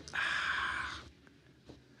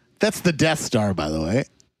 That's the Death Star, by the way.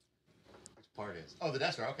 Which part is? Oh, the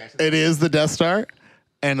Death Star. Okay. It is the Death Star,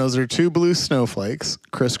 and those are two blue snowflakes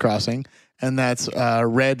crisscrossing, and that's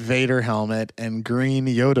red Vader helmet and green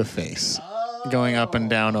Yoda face going up and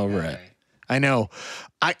down over it. I know.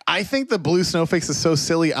 I think the blue snowflakes is so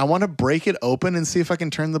silly. I want to break it open and see if I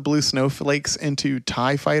can turn the blue snowflakes into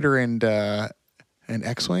TIE Fighter and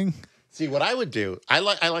X-Wing. See, what I would do, I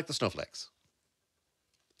like the snowflakes.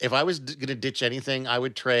 If I was going to ditch anything, I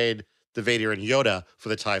would trade the Vader and Yoda for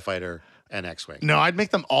the TIE Fighter and X-Wing. No, I'd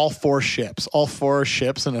make them all four ships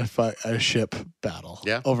in a ship battle.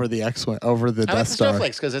 Yeah. Over the X-Wing, over the I like Death the Star.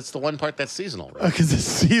 snowflakes because it's the one part that's seasonal, right? Because it's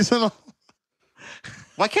seasonal.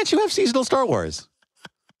 Why can't you have seasonal Star Wars?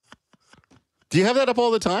 Do you have that up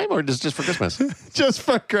all the time, or just for Christmas? Just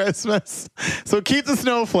for Christmas. So keep the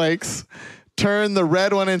snowflakes, turn the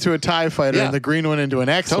red one into a TIE Fighter and the green one into an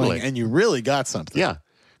X-Wing, Totally. and you really got something. Yeah,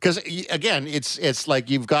 because again, it's like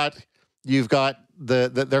you've got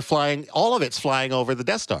they're flying. All of it's flying over the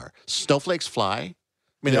Death Star. Snowflakes fly.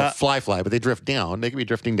 I mean, they don't fly, but they drift down. They could be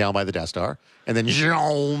drifting down by the Death Star, and then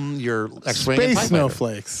your X-Wing and TIE Space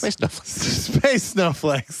snowflakes. Space snowflakes. Space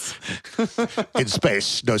snowflakes. In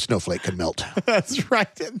space, no snowflake can melt. That's right.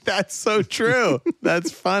 That's so true.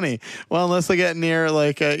 That's funny. Well, unless they get near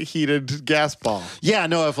like a heated gas ball. Yeah,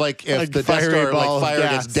 no. If the Death Star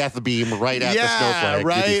fired its death beam right at the snowflake,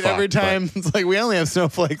 right. you'd be fucked, Every time it's like we only have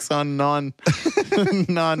snowflakes on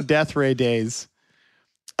non-death ray days,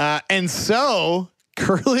 and so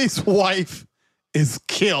Curly's wife is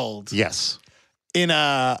killed. Yes. In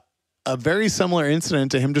a very similar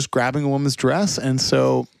incident to him just grabbing a woman's dress. And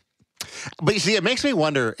so. But you see, it makes me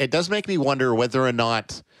wonder. It does make me wonder whether or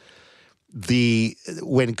not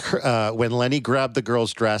when Lenny grabbed the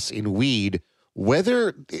girl's dress in weed,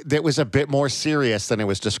 whether that was a bit more serious than it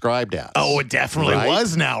was described as. Oh, it definitely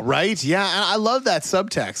was now, right? Yeah, and I love that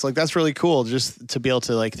subtext. Like, that's really cool just to be able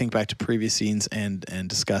to like think back to previous scenes and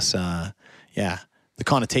discuss, the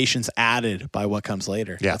connotations added by what comes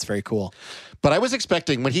later. Yeah. That's very cool. But I was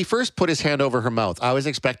expecting, when he first put his hand over her mouth, I was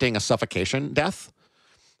expecting a suffocation death,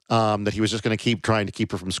 that he was just going to keep trying to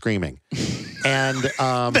keep her from screaming. And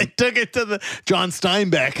they took it to the John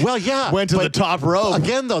Steinbeck. Well, yeah. Went to the top rope.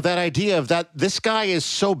 Again, though, that idea of that this guy is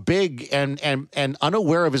so big and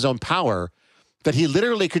unaware of his own power that he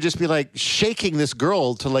literally could just be like shaking this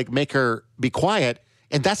girl to like make her be quiet.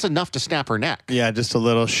 And that's enough to snap her neck. Yeah, just a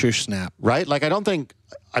little shush snap. Right? Like, I don't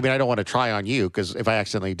want to try on you because if I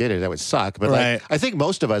accidentally did it, that would suck. But like, I think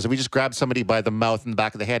most of us, if we just grabbed somebody by the mouth and the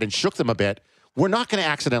back of the head and shook them a bit, we're not going to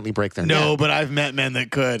accidentally break their neck. No, but I've met men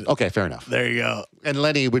that could. Okay, fair enough. There you go. And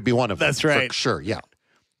Lenny would be one of them. That's right. For sure, yeah.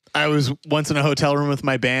 I was once in a hotel room with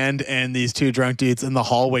my band, and these two drunk dudes in the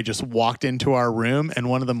hallway just walked into our room, and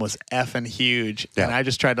one of them was effing huge. Yeah. And I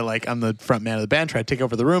just tried to, like, I'm the front man of the band, tried to take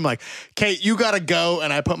over the room, like, Kate, you got to go.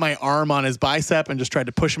 And I put my arm on his bicep and just tried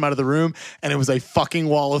to push him out of the room, and it was a fucking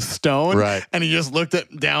wall of stone. Right. And he just looked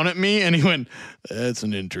down at me, and he went, that's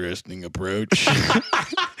an interesting approach.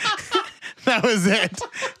 That was it.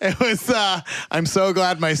 It was, I'm so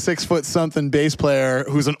glad my 6-foot-something bass player,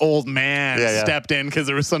 who's an old man, stepped in because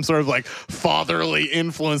there was some sort of like fatherly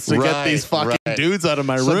influence to get these fucking dudes out of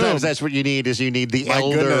my room. Sometimes that's what you need is you need the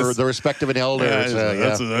elder, the respect of an elder.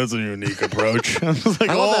 That's a unique approach. I was like,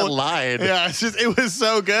 I love that line. Yeah, it was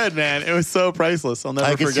so good, man. It was so priceless. I'll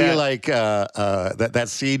never forget. I could see like that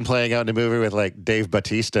scene playing out in a movie with like Dave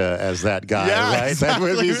Bautista as that guy, right? Exactly.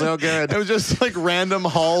 That would be so good. It was just like random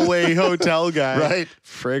hallway hotel guy. Right.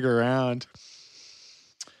 Frig around.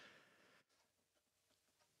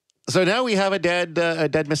 So now we have a dead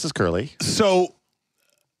Mrs. Curley. So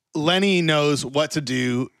Lenny knows what to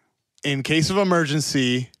do in case of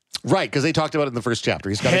emergency. Right, because they talked about it in the first chapter.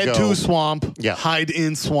 He's got to go. Head to swamp. Yeah. Hide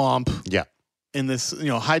in swamp. Yeah. In this,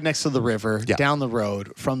 hide next to the river, down the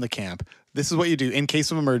road from the camp. This is what you do. In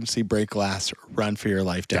case of emergency, break glass, run for your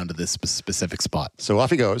life down to this specific spot. So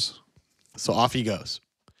off he goes.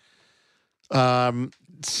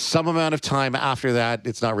 Some amount of time after that,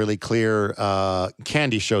 it's not really clear.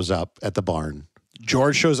 Candy shows up at the barn.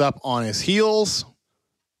 George shows up on his heels.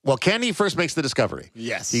 Well, Candy first makes the discovery.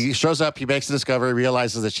 Yes. He shows up, he makes the discovery,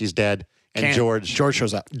 realizes that she's dead, and George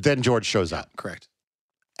shows up. Then George shows up. Correct.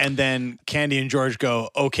 And then Candy and George go,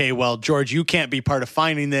 okay, well, George, you can't be part of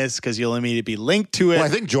finding this because you'll immediately be linked to it. Well, I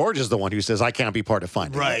think George is the one who says, I can't be part of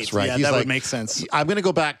finding this. Right. Yeah, He's that like, would make sense. I'm going to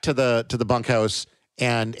go back to the bunkhouse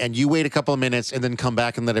and you wait a couple of minutes and then come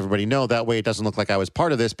back and let everybody know. That way it doesn't look like I was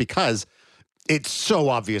part of this because it's so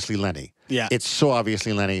obviously Lenny. Yeah. It's so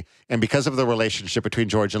obviously Lenny. And because of the relationship between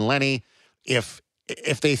George and Lenny, if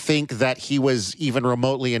they think that he was even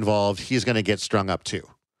remotely involved, he's going to get strung up too.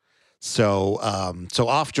 So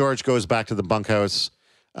off George goes back to the bunkhouse.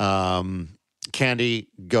 Candy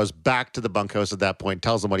goes back to the bunkhouse at that point,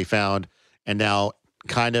 tells them what he found. And now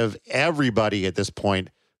kind of everybody at this point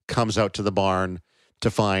comes out to the barn to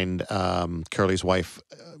find Curly's wife,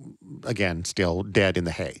 again, still dead in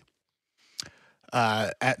the hay.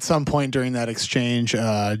 At some point during that exchange,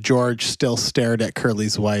 George, still stared at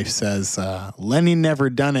Curly's wife, says, Lenny never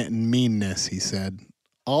done it in meanness, he said.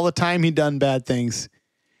 All the time he done bad things,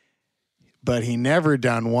 but he never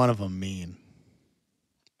done one of them mean.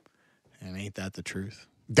 And ain't that the truth?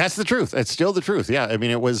 That's the truth. It's still the truth. Yeah. I mean,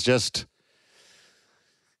 it was just,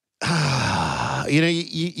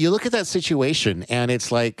 you look at that situation and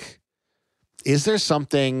it's like, is there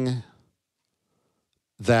something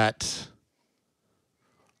that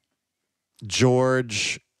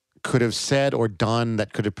George could have said or done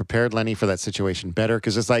that could have prepared Lenny for that situation better?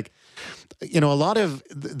 Because it's like, a lot of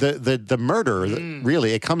the murder,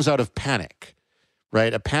 really, it comes out of panic,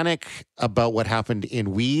 right? A panic about what happened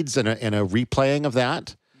in Weeds and a replaying of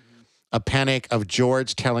that. A panic of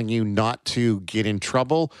George telling you not to get in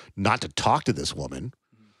trouble, not to talk to this woman.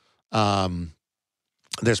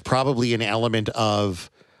 There's probably an element of,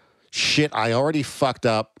 shit, I already fucked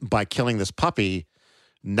up by killing this puppy.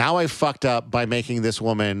 Now I fucked up by making this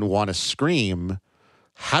woman want to scream.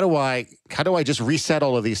 How do I just reset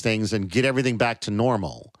all of these things and get everything back to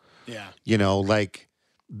normal? Yeah. Like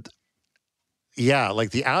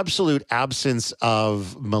the absolute absence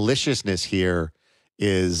of maliciousness here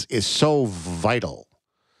is so vital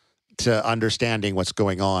to understanding what's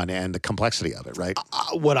going on and the complexity of it, right?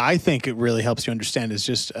 What I think it really helps you understand is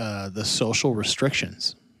just the social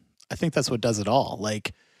restrictions. I think that's what does it all.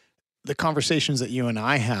 Like, the conversations that you and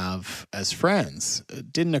I have as friends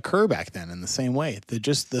didn't occur back then in the same way.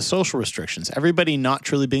 The social restrictions, everybody not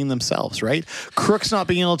truly being themselves, right? Crook's not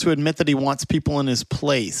being able to admit that he wants people in his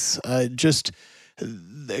place.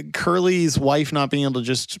 Curly's wife not being able to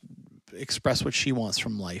just express what she wants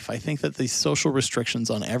from life. I think that these social restrictions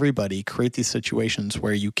on everybody create these situations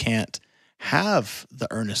where you can't have the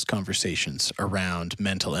earnest conversations around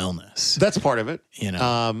mental illness. That's part of it.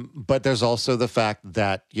 But there's also the fact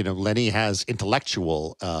that, Lenny has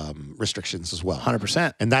intellectual restrictions as well.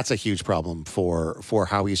 100%. And that's a huge problem for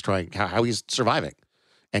how he's how he's surviving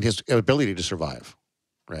and his ability to survive.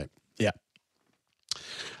 Right. Yeah.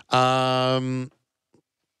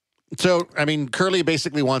 So, Curly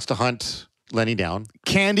basically wants to hunt Lenny down.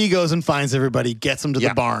 Candy goes and finds everybody, gets them to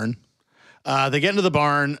the barn. They get into the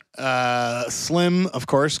barn. Slim, of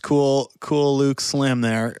course, cool Luke Slim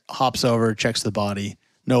there, hops over, checks the body.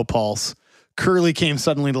 No pulse. Curly came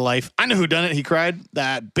suddenly to life. I know who done it, he cried.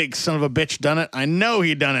 That big son of a bitch done it. I know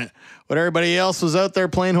he done it. When everybody else was out there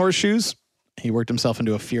playing horseshoes, he worked himself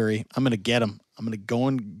into a fury. I'm going to get him. I'm going to go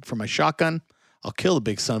in for my shotgun. I'll kill the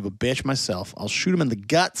big son of a bitch myself. I'll shoot him in the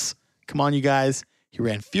guts. Come on, you guys. He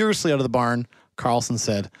ran furiously out of the barn. Carlson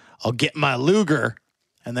said, I'll get my Luger.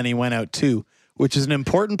 And then he went out too, which is an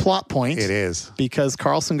important plot point. It is. Because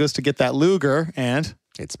Carlson goes to get that Luger and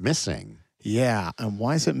it's missing. Yeah, and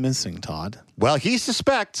why is it missing, Todd? Well, he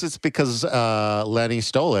suspects it's because Lenny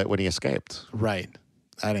stole it when he escaped. Right.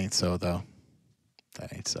 That ain't so, though.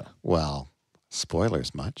 That ain't so. Well,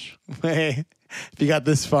 spoilers much. Hey, if you got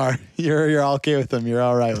this far, you're all okay with them. You're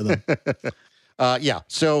all right with them. Yeah.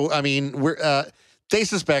 So, I mean, they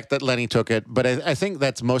suspect that Lenny took it, but I think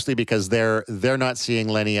that's mostly because they're not seeing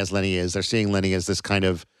Lenny as Lenny is. They're seeing Lenny as this kind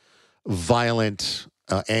of violent,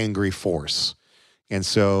 angry force. And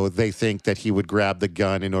so they think that he would grab the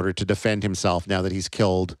gun in order to defend himself now that he's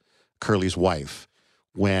killed Curly's wife.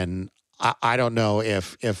 When I don't know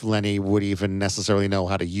if Lenny would even necessarily know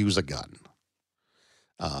how to use a gun.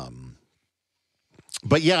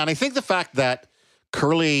 But yeah, and I think the fact that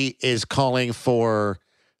Curly is calling for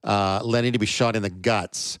Lenny to be shot in the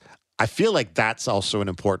guts, I feel like that's also an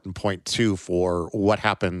important point too for what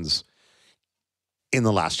happens in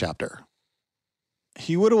the last chapter.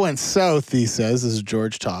 He would have went south, he says. This is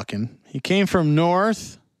George talking. He came from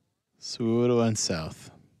north, so we would have went south.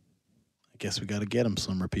 I guess we got to get him,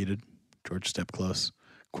 Slim repeated. George stepped close.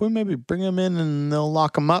 Can we maybe bring him in and they'll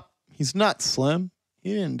lock him up? He's nuts, Slim.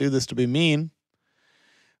 He didn't do this to be mean.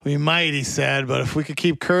 We might, he said, but if we could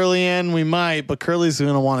keep Curly in, we might. But Curly's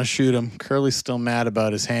going to want to shoot him. Curly's still mad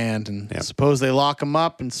about his hand. And suppose they lock him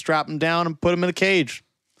up and strap him down and put him in a cage.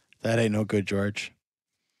 That ain't no good, George.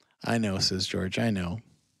 I know, says George. I know.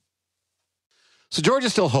 So George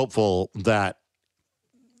is still hopeful that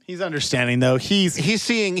he's understanding, though. He's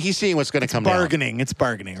seeing what's going to come bargaining. down. It's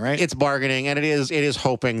bargaining, right? It's bargaining, and it is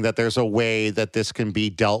hoping that there's a way that this can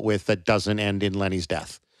be dealt with that doesn't end in Lenny's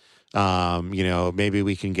death. Maybe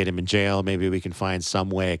we can get him in jail. Maybe we can find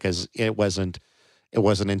some way, because it wasn't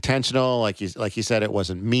intentional. Like you said, it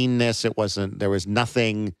wasn't meanness. There was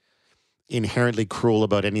nothing inherently cruel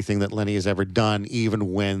about anything that Lenny has ever done,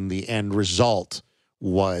 even when the end result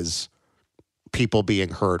was people being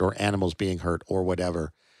hurt or animals being hurt or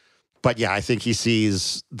whatever. But yeah, I think he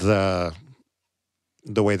sees the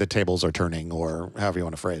way the tables are turning, or however you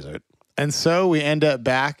want to phrase it. And so we end up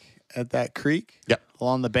back at that creek. Yep.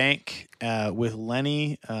 Along the bank with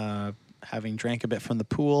Lenny having drank a bit from the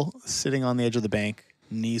pool, sitting on the edge of the bank,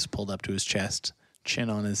 knees pulled up to his chest, chin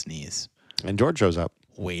on his knees. And George shows up.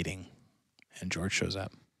 Waiting. And George shows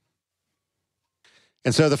up.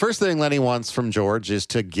 And so the first thing Lenny wants from George is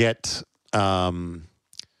to get the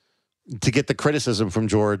criticism from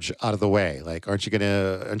George out of the way. Like, aren't you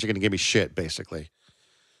gonna give me shit, basically?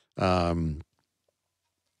 And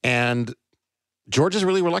George is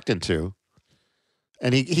really reluctant to.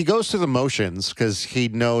 And he goes through the motions because he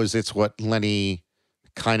knows it's what Lenny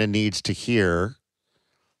kind of needs to hear.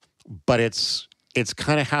 But it's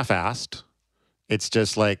kind of half-assed. It's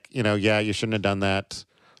just like, yeah, you shouldn't have done that,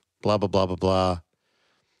 blah, blah, blah, blah, blah.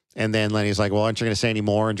 And then Lenny's like, well, aren't you going to say any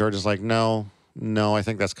more? And George is like, no, I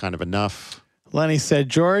think that's kind of enough. Lenny said,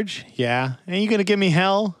 George, yeah, ain't you going to give me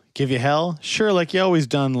hell? Give you hell? Sure, like you always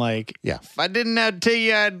done, like. Yeah. If I didn't have to tell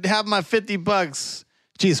you, I'd have my $50.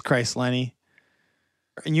 Jesus Christ, Lenny.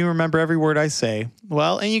 And you remember every word I say.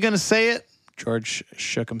 Well, ain't you going to say it? George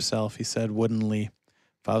shook himself. He said woodenly,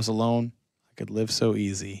 if I was alone, I could live so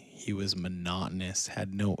easy. He was monotonous,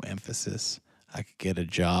 had no emphasis. I could get a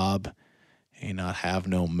job and not have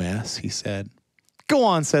no mess, he said. Go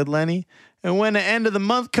on, said Lenny. And when the end of the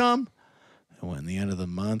month come,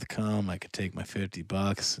 I could take my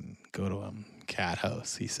 $50 and go to a cat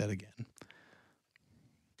house, he said again.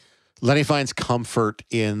 Lenny finds comfort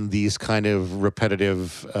in these kind of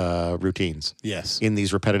repetitive routines. Yes. In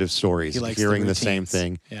these repetitive stories, He likes hearing the the same routines.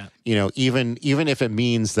 thing. Yeah. Even if it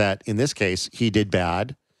means that in this case he did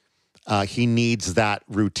bad, he needs that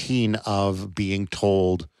routine of being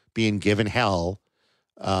told, being given hell.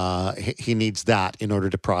 He needs that in order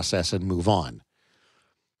to process and move on.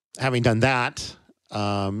 Having done that,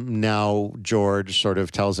 now George sort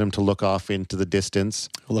of tells him to look off into the distance.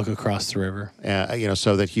 Look across the river.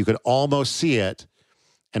 So that you could almost see it,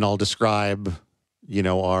 and I'll describe,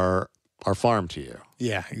 our farm to you.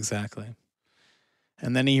 Yeah, exactly.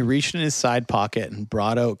 And then he reached in his side pocket and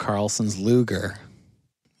brought out Carlson's Luger.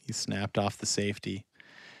 He snapped off the safety.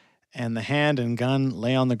 And the hand and gun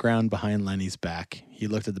lay on the ground behind Lenny's back. He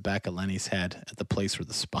looked at the back of Lenny's head, at the place where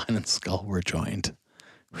the spine and skull were joined.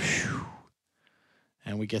 Whew.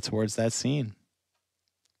 And we get towards that scene.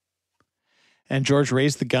 And George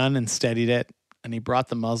raised the gun and steadied it, and he brought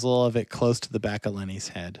the muzzle of it close to the back of Lenny's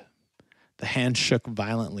head. The hand shook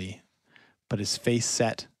violently, but his face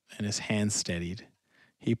set and his hand steadied.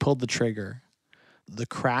 He pulled the trigger. The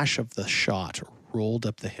crash of the shot rolled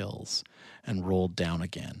up the hills and rolled down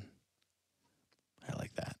again. I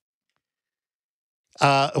like that.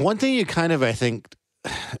 One thing you kind of, I think,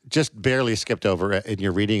 just barely skipped over in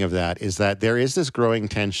your reading of that is that there is this growing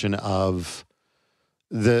tension of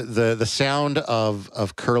the sound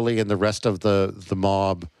of Curly and the rest of the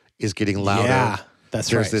mob is getting louder. Yeah, that's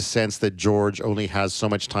There's right. this sense that George only has so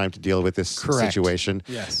much time to deal with this situation.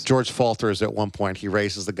 Yes. George falters at one point. He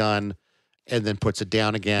raises the gun and then puts it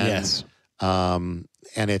down again. Yes. And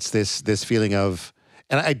it's this feeling of,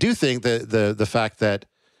 and I do think that the fact that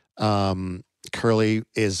Curly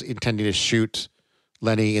is intending to shoot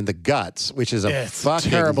Lenny in the guts, which is a fucking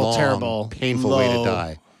terrible, long, terrible, painful way to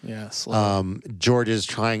die. Yeah, slow. George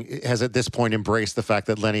has at this point embraced the fact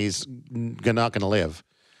that Lenny's not going to live.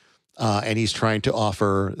 And he's trying to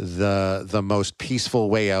offer the most peaceful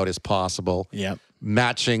way out as possible. Yep.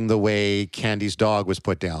 Matching the way Candy's dog was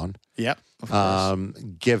put down. Yep. Of course.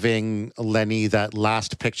 Giving Lenny that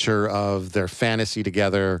last picture of their fantasy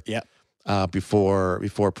together. Yep.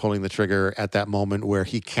 Before pulling the trigger at that moment where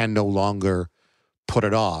he can no longer put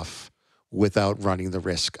it off without running the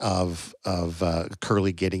risk of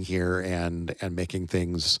Curly getting here and making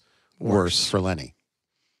things worse for Lenny.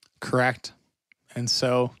 Correct. And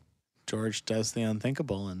so George does the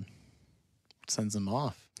unthinkable and sends him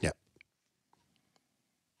off. Yep.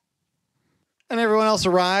 And everyone else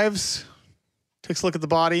arrives, takes a look at the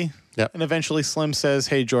body. Yep. And eventually Slim says,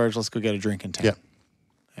 "Hey, George, let's go get a drink in town." Yep.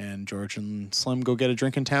 And George and Slim go get a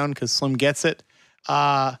drink in town because Slim gets it.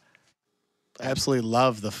 I absolutely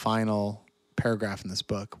love the final paragraph in this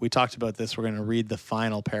book. We talked about this. We're going to read the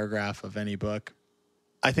final paragraph of any book.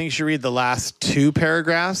 I think you should read the last two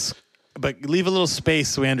paragraphs, but leave a little space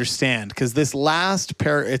so we understand, because this last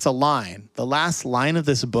it's a line. The last line of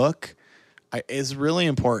this book is really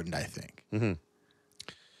important, I think. Mm-hmm.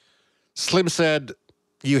 Slim said,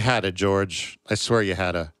 "You had it, George. I swear you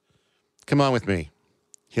had it. Come on with me."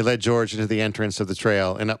 He led George into the entrance of the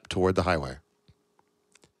trail and up toward the highway.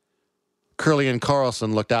 Curly and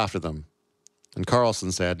Carlson looked after them, and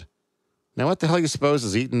Carlson said, "Now what the hell you suppose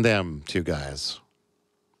is eating them two guys?"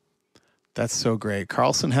 That's so great.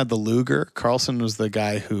 Carlson had the Luger. Carlson was the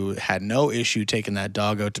guy who had no issue taking that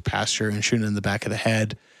dog out to pasture and shooting in the back of the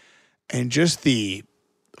head. And just the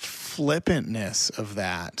flippantness of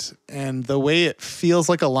that and the way it feels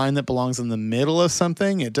like a line that belongs in the middle of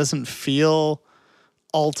something. It doesn't feel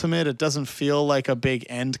ultimate. It doesn't feel like a big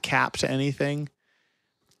end cap to anything.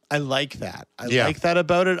 I like that. I like that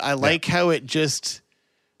about it. I like how it just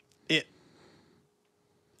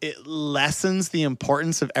it lessens the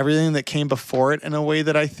importance of everything that came before it in a way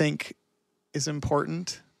that I think is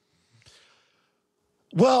important.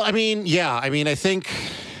 Well, I mean, yeah. I mean, I think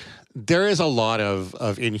there is a lot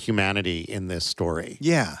of inhumanity in this story.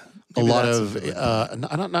 Yeah. A lot of,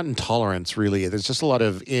 not intolerance, really. There's just a lot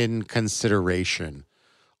of inconsideration.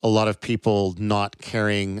 A lot of people not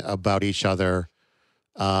caring about each other.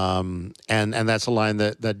 And that's a line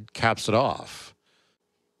that caps it off.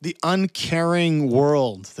 The uncaring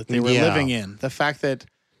world that they were living in. The fact that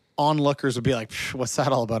onlookers would be like, "What's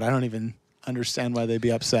that all about? I don't even understand why they'd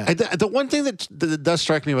be upset." The one thing that does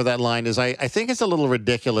strike me with that line is I think it's a little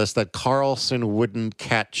ridiculous that Carlson wouldn't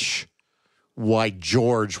catch why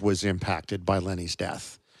George was impacted by Lenny's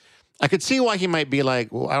death. I could see why he might be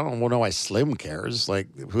like, "Well, I don't know why Slim cares.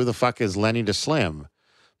 Like, who the fuck is Lenny to Slim?"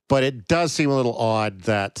 But it does seem a little odd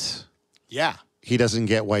that he doesn't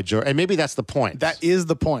get why George, and maybe that's the point. That is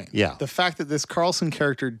the point. Yeah. The fact that this Carlson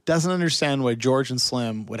character doesn't understand why George and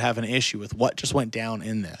Slim would have an issue with what just went down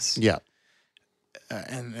in this. Yeah.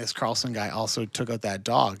 And this Carlson guy also took out that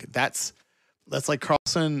dog. That's like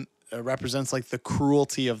Carlson represents like the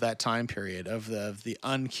cruelty of that time period of the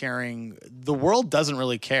uncaring. The world doesn't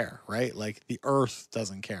really care, right? Like the earth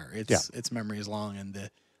doesn't care. Its memory is long and the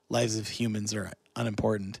lives of humans are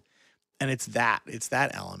unimportant. And it's that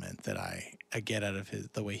element that I get out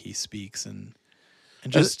of the way he speaks and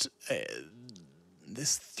just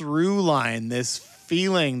this through line, this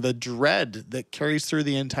feeling, the dread that carries through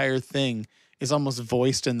the entire thing is almost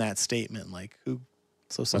voiced in that statement. Like,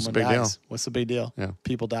 someone dies. What's the big deal? Yeah.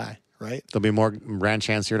 People die, right? There'll be more ranch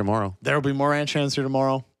hands here tomorrow. There will be more ranch hands here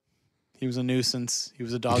tomorrow. He was a nuisance. He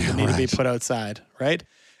was a dog that needed to be put outside, right?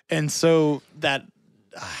 And so that,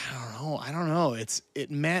 I don't know. It's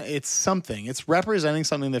something. It's representing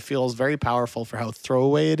something that feels very powerful for how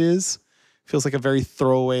throwaway it is. Feels like a very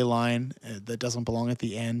throwaway line that doesn't belong at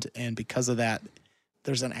the end. And because of that,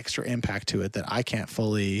 there's an extra impact to it that I can't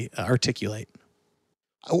fully articulate.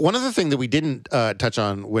 One other thing that we didn't touch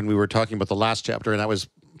on when we were talking about the last chapter, and that was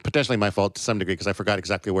potentially my fault to some degree because I forgot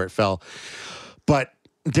exactly where it fell, but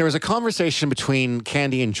there was a conversation between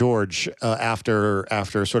Candy and George after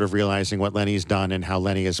sort of realizing what Lenny's done and how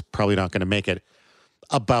Lenny is probably not going to make it,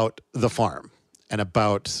 about the farm and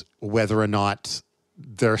about whether or not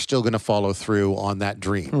they're still going to follow through on that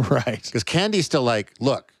dream. Right. Because Candy's still like,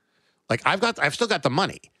 look, like I've still got the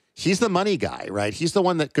money. He's the money guy, right? He's the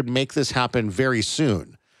one that could make this happen very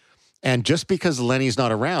soon. And just because Lenny's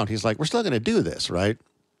not around, he's like, we're still going to do this, right?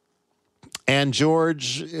 And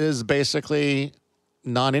George is basically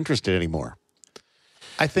not interested anymore.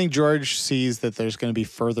 I think George sees that there's going to be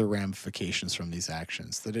further ramifications from these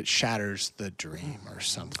actions, that it shatters the dream or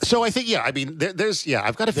something. So I think, yeah, I mean,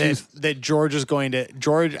 I've got a few. That George is going to,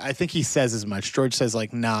 George, I think he says as much. George says,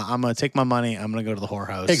 like, nah, I'm going to take my money. I'm going to go to the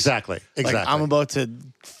whorehouse. Exactly. Like, I'm about to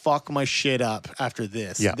fuck my shit up after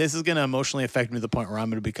this. Yeah. This is going to emotionally affect me to the point where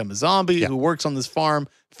I'm going to become a zombie who works on this farm,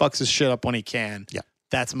 fucks his shit up when he can. Yeah.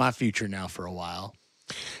 That's my future now for a while.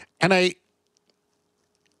 And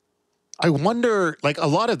I wonder, like, a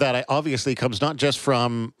lot of that obviously comes not just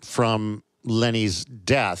from Lenny's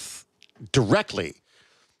death directly,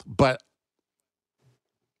 but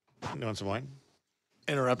you want some wine?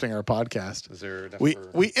 Interrupting our podcast. Is there enough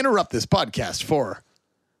we interrupt this podcast for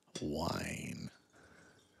wine.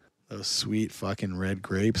 Those sweet fucking red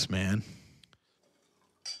grapes, man.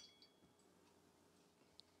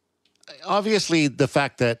 Obviously, the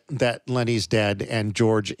fact that Lenny's dead and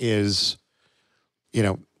George is,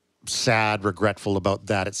 sad, regretful about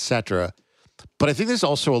that, etc. But I think there's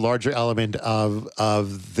also a larger element of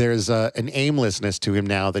there's an aimlessness to him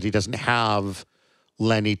now that he doesn't have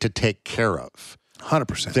Lenny to take care of.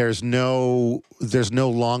 100%. There's no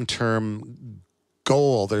long-term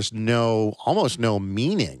goal. There's almost no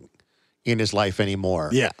meaning in his life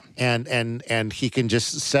anymore. Yeah. And he can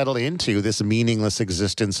just settle into this meaningless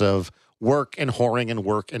existence of work and whoring and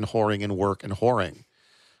work and whoring and work and whoring.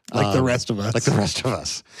 Like the rest of us. Like the rest of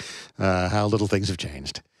us. How little things have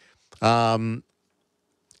changed. And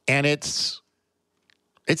it's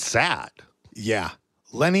sad. Yeah.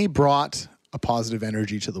 Lenny brought a positive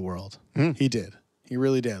energy to the world. He did. He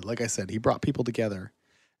really did. Like I said, he brought people together.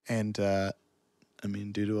 And,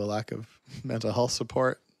 due to a lack of mental health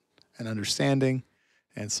support and understanding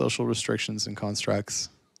and social restrictions and constructs,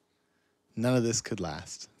 none of this could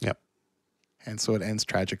last. Yep. And so it ends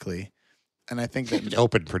tragically. And I think that it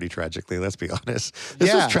opened pretty tragically, let's be honest.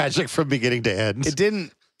 This was tragic from beginning to end. It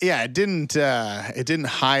didn't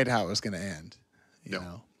hide how it was going to end. You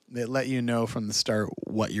know, it let you know from the start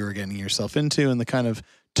what you were getting yourself into and the kind of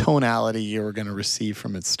tonality you were going to receive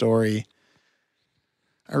from its story.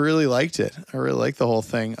 I really liked it. I really liked the whole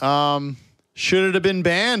thing. Should it have been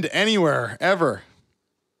banned anywhere, ever?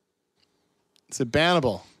 Is it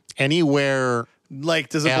bannable? Anywhere. Like,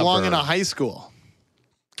 does it belong in a high school?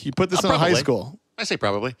 Can you put this in a high school? I say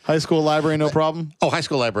probably. High school library, no problem? Oh, high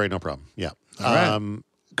school library, no problem. Yeah. All right.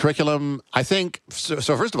 Curriculum, I think, so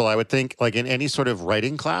first of all, I would think, like, in any sort of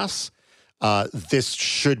writing class, this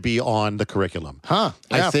should be on the curriculum. Yeah,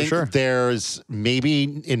 I think for sure. There's maybe,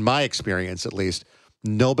 in my experience at least,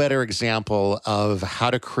 no better example of how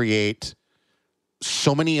to create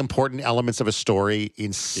so many important elements of a story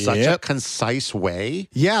in such a concise way.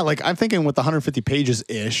 Yeah, like I'm thinking with the 150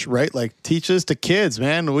 pages-ish, right? Like teach this to kids,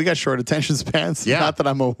 man. We got short attention spans. Yeah. Not that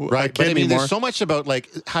I'm a right, kid but I mean, anymore. there's so much about like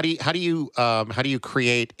how do you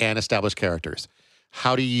create and establish characters?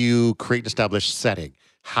 How do you create and establish setting?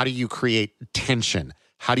 How do you create tension?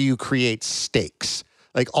 How do you create stakes?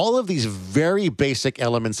 Like all of these very basic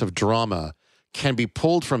elements of drama can be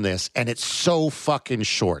pulled from this, and it's so fucking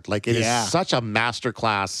short. Like it is such a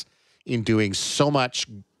masterclass in doing so much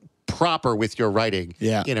proper with your writing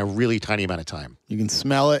in a really tiny amount of time. You can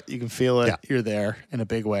smell it, you can feel it, you're there in a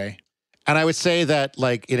big way. And I would say that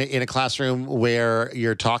like in a classroom where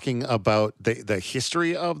you're talking about the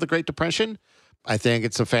history of the Great Depression, I think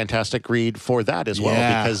it's a fantastic read for that as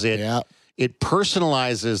well, because it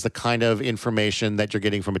personalizes the kind of information that you're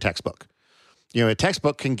getting from a textbook. You know, a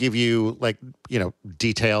textbook can give you like,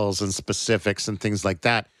 details and specifics and things like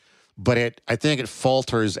that. But I think it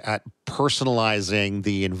falters at personalizing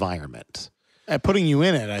the environment. At putting you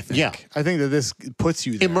in it, I think. Yeah. I think that this puts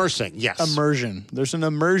you there. Immersing, yes. Immersion. There's an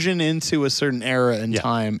immersion into a certain era and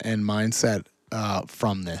time and mindset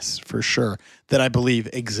from this, for sure, that I believe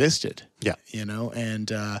existed. Yeah. And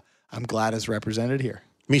I'm glad it's represented here.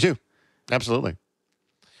 Me too. Absolutely.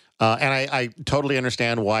 And I totally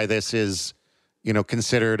understand why this is,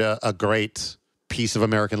 considered a great piece of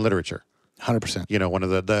American literature. 100%. One of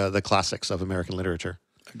the classics of American literature.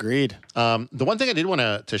 Agreed. The one thing I did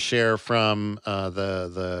want to share from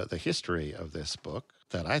the history of this book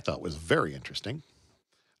that I thought was very interesting.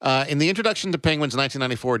 In the introduction to Penguin's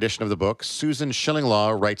 1994 edition of the book, Susan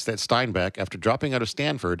Schillinglaw writes that Steinbeck, after dropping out of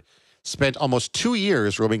Stanford, spent almost 2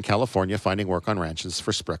 years roaming California finding work on ranches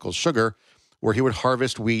for Spreckles Sugar, where he would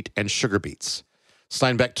harvest wheat and sugar beets.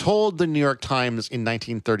 Steinbeck told the New York Times in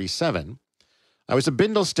 1937, I was a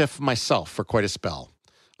bindle stiff myself for quite a spell.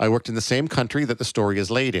 I worked in the same country that the story is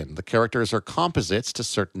laid in. The characters are composites to a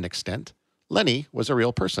certain extent. Lenny was a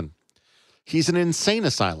real person. He's in an insane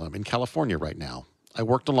asylum in California right now. I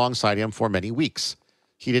worked alongside him for many weeks.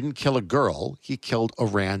 He didn't kill a girl. He killed a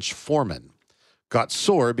ranch foreman. Got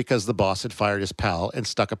sore because the boss had fired his pal and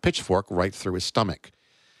stuck a pitchfork right through his stomach.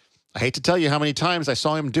 I hate to tell you how many times I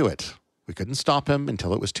saw him do it. We couldn't stop him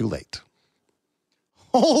until it was too late.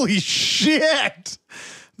 Holy shit!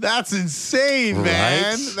 That's insane,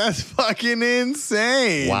 man. Right? That's fucking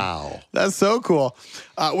insane. Wow. That's so cool.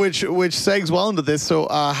 Which segs well into this. So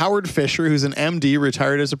Howard Fisher, who's an MD,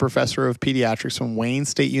 retired as a professor of pediatrics from Wayne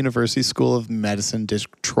State University School of Medicine,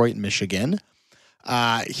 Detroit, Michigan.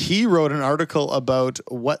 He wrote an article about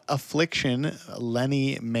what affliction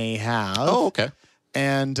Lenny may have. Oh, okay.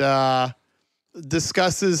 And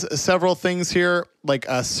discusses several things here, like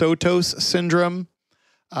Sotos syndrome,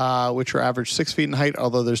 which are average 6 feet in height,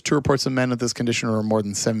 although there's 2 reports of men with this condition who are more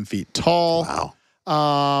than 7 feet tall.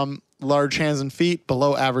 Wow. Large hands and feet,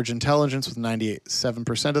 below average intelligence with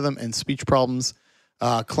 97% of them, and speech problems.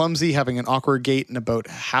 Clumsy, having an awkward gait, and about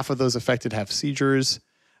half of those affected have seizures.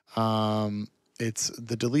 It's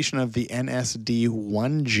the deletion of the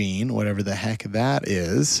NSD1 gene, whatever the heck that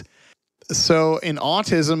is. So in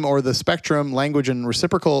autism or the spectrum, language and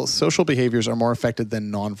reciprocal social behaviors are more affected than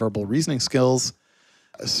nonverbal reasoning skills.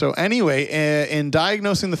 So anyway, in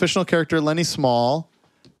diagnosing the fictional character Lenny Small,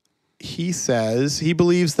 he says he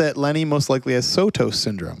believes that Lenny most likely has Sotos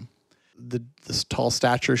syndrome. This tall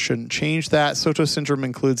stature shouldn't change that. Sotos syndrome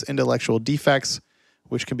includes intellectual defects,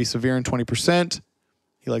 which can be severe in 20%.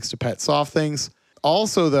 He likes to pet soft things.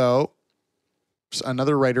 Also, though,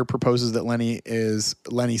 another writer proposes that Lenny is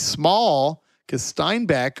Lenny Small because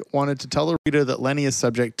Steinbeck wanted to tell the reader that Lenny is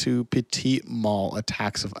subject to petit mal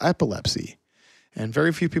attacks of epilepsy. And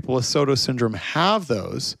very few people with Sotos syndrome have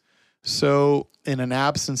those. So in an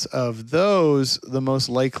absence of those, the most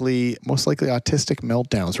likely autistic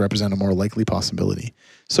meltdowns represent a more likely possibility.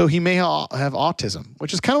 So he may have autism,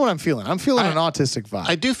 which is kind of what I'm feeling. I'm feeling an autistic vibe.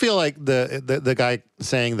 I do feel like the guy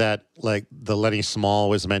saying that like the Lenny Small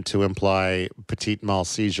was meant to imply petite mal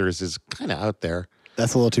seizures is kind of out there.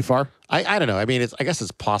 That's a little too far. I don't know. I mean, I guess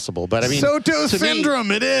it's possible, but I mean, Sotos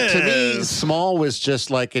syndrome. It is. To me, Small was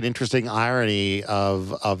just like an interesting irony of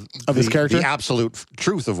his character, the absolute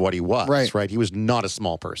truth of what he was. Right. He was not a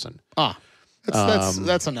small person.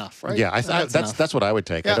 That's enough, right? Yeah, that's what I would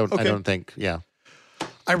take. Yeah, I don't think. Yeah.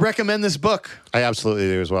 I recommend this book. I absolutely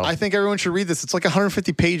do as well. I think everyone should read this. It's like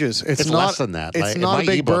 150 pages. It's not less than that. It's not my a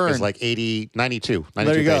big ebook burn. is like 92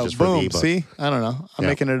 there you pages go. for the Boom. ebook. See? I don't know. I'm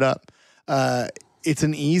making it up. It's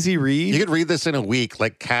an easy read. You could read this in a week,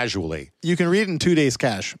 like casually. You can read it in 2 days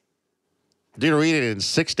cash. You can read it in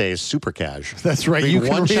 6 days, super cash. That's right. Read you can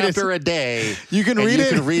one read chapter a day. You can read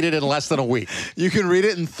it. You can read it in less than a week. You can read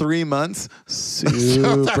it in 3 months.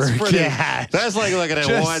 Super cash. That's like looking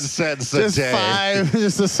at one sentence a day.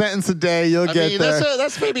 Just a sentence a day. You'll get there.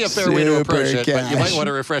 That's maybe a fair way to approach it, cash. but you might want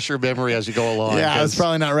to refresh your memory as you go along. Yeah, that's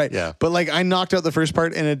probably not right. Yeah. But like I knocked out the first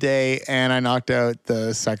part in a day, and I knocked out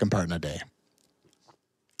the second part in a day.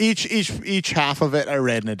 Each half of it I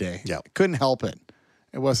read in a day. Yeah. Couldn't help it.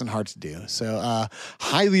 It wasn't hard to do. So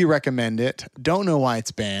highly recommend it. Don't know why it's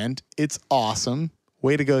banned. It's awesome.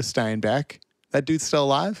 Way to go, Steinbeck. That dude's still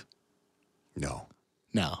alive? No.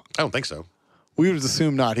 No. I don't think so. We would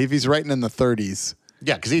assume not. If he's writing in the 30s.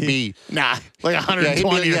 Yeah, because he'd be... like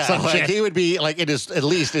 120 or something. Like he would be like in at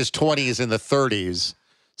least his 20s and the 30s.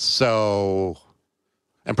 So...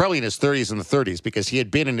 And probably in his 30s and the 30s because he had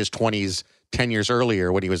been in his 20s 10 years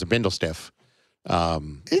earlier when he was a bindle stiff.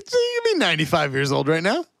 You'd be 95 years old right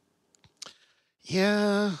now.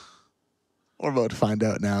 Yeah. We're about to find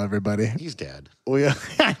out now, everybody. He's dead.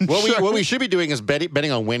 What we should be doing is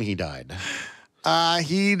betting on when he died.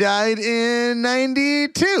 He died in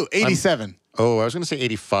 92, 87. I was going to say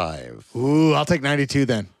 85. Ooh, I'll take 92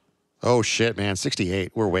 then. Oh, shit, man.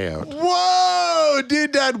 68. We're way out. Whoa,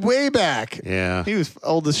 dude died way back. Yeah. He was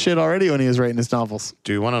old as shit already when he was writing his novels.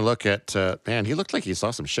 Do you want to look at, man, he looked like he saw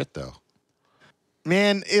some shit, though.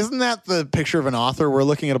 Man, isn't that the picture of an author? We're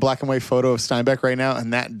looking at a black and white photo of Steinbeck right now,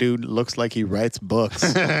 and that dude looks like he writes books.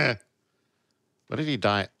 What did he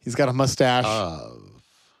die? He's got a mustache. Not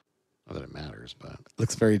that it matters, but.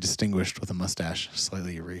 Looks very distinguished with a mustache.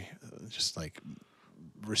 Slightly just like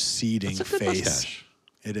receding That's a good face. mustache.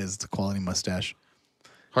 It is. It's a quality mustache.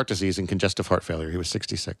 Heart disease and congestive heart failure. He was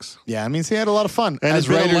 66. Yeah, it means he had a lot of fun. And as has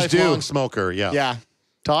been a writers lifelong do. smoker, yeah. Yeah.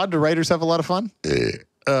 Todd, do writers have a lot of fun? No.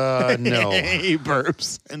 He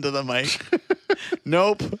burps into the mic.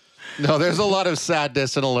 Nope. No, there's a lot of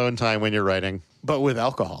sadness and alone time when you're writing. But with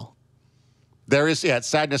alcohol. There is, it's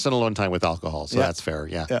sadness and alone time with alcohol, so that's fair,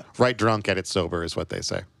 yeah. Write drunk, edit sober is what they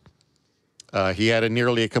say. He had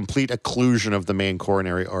nearly a complete occlusion of the main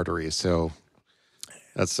coronary arteries, so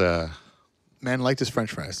that's... Man liked his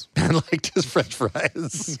French fries. Man liked his French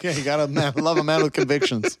fries. Okay, you gotta love a man with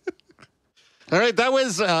convictions. All right, that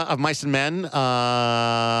was of Mice and Men.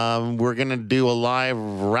 We're going to do a live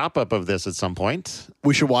wrap-up of this at some point.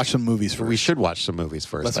 We should watch some movies first. We should watch some movies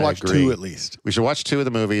first. Let's watch 2 at least. We should watch 2 of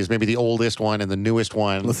the movies, maybe the oldest one and the newest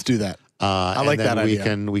one. Let's do that. I like that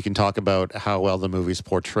idea. We can talk about how well the movies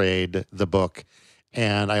portrayed the book.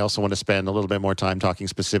 And I also want to spend a little bit more time talking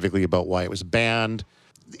specifically about why it was banned.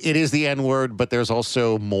 It is the N-word, but there's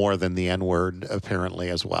also more than the N-word apparently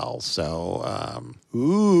as well. So,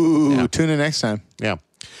 tune in next time. Yeah.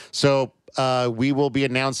 So we will be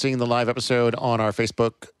announcing the live episode on our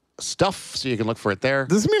Facebook stuff, so you can look for it there.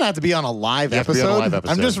 This doesn't mean I have to be on a live episode.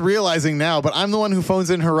 I'm just realizing now, but I'm the one who phones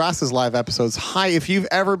in and harasses live episodes. Hi, if you've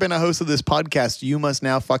ever been a host of this podcast, you must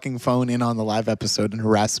now fucking phone in on the live episode and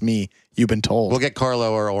harass me. You've been told. We'll get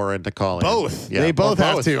Carlo or Oren to call in. Both. Yeah. They both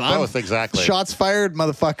have to. Both, exactly. Shots fired,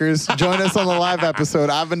 motherfuckers. Join us on the live episode.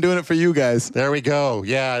 I've been doing it for you guys. There we go.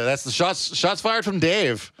 Yeah, that's the shots fired from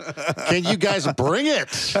Dave. Can you guys bring it?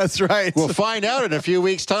 That's right. We'll find out in a few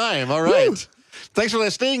weeks' time. All right. Woo. Thanks for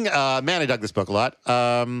listening. Man, I dug this book a lot.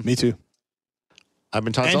 Me too. I've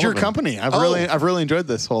been Todd and Sullivan. Your company. I've really enjoyed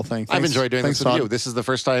this whole thing. I've enjoyed doing this with you. This is the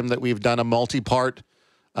first time that we've done a multi-part.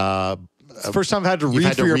 It's the first time I've had to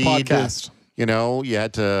read for your podcast. You know, you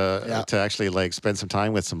had to actually like spend some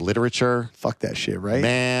time with some literature. Fuck that shit, right?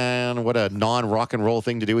 Man, what a non-rock and roll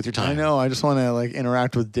thing to do with your time. I know. I just want to like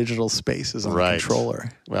interact with digital spaces on the controller.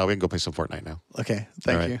 Well, we can go play some Fortnite now. Okay.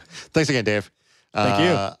 Thank you. Thanks again, Dave. Thank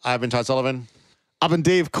you. I've been Todd Sullivan. I've been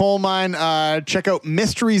Dave Coalmine. Check out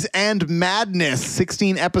Mysteries and Madness.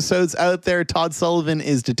 16 episodes out there. Todd Sullivan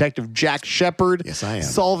is Detective Jack Shepard. Yes, I am.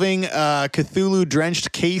 Solving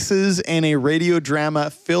Cthulhu-drenched cases in a radio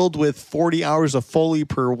drama filled with 40 hours of Foley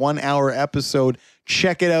per 1 hour episode.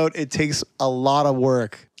 Check it out. It takes a lot of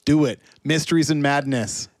work. Do it. Mysteries and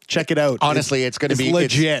Madness. Check it out. Honestly, it's going to be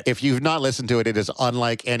legit. If you've not listened to it, it is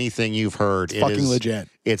unlike anything you've heard. It's fucking legit.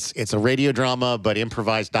 It's a radio drama, but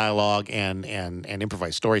improvised dialogue and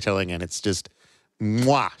improvised storytelling, and it's just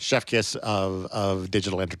chef kiss of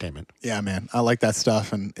digital entertainment. Yeah, man, I like that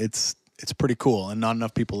stuff, and it's pretty cool, and not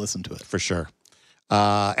enough people listen to it for sure.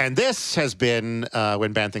 And this has been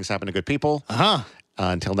When Bad Things Happen to Good People.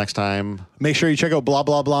 Until next time, make sure you check out blah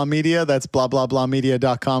blah blah media. That's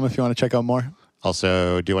blahblahblahmedia.com if you want to check out more.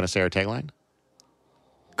 Also, do you want to say our tagline?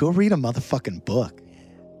 Go read a motherfucking book.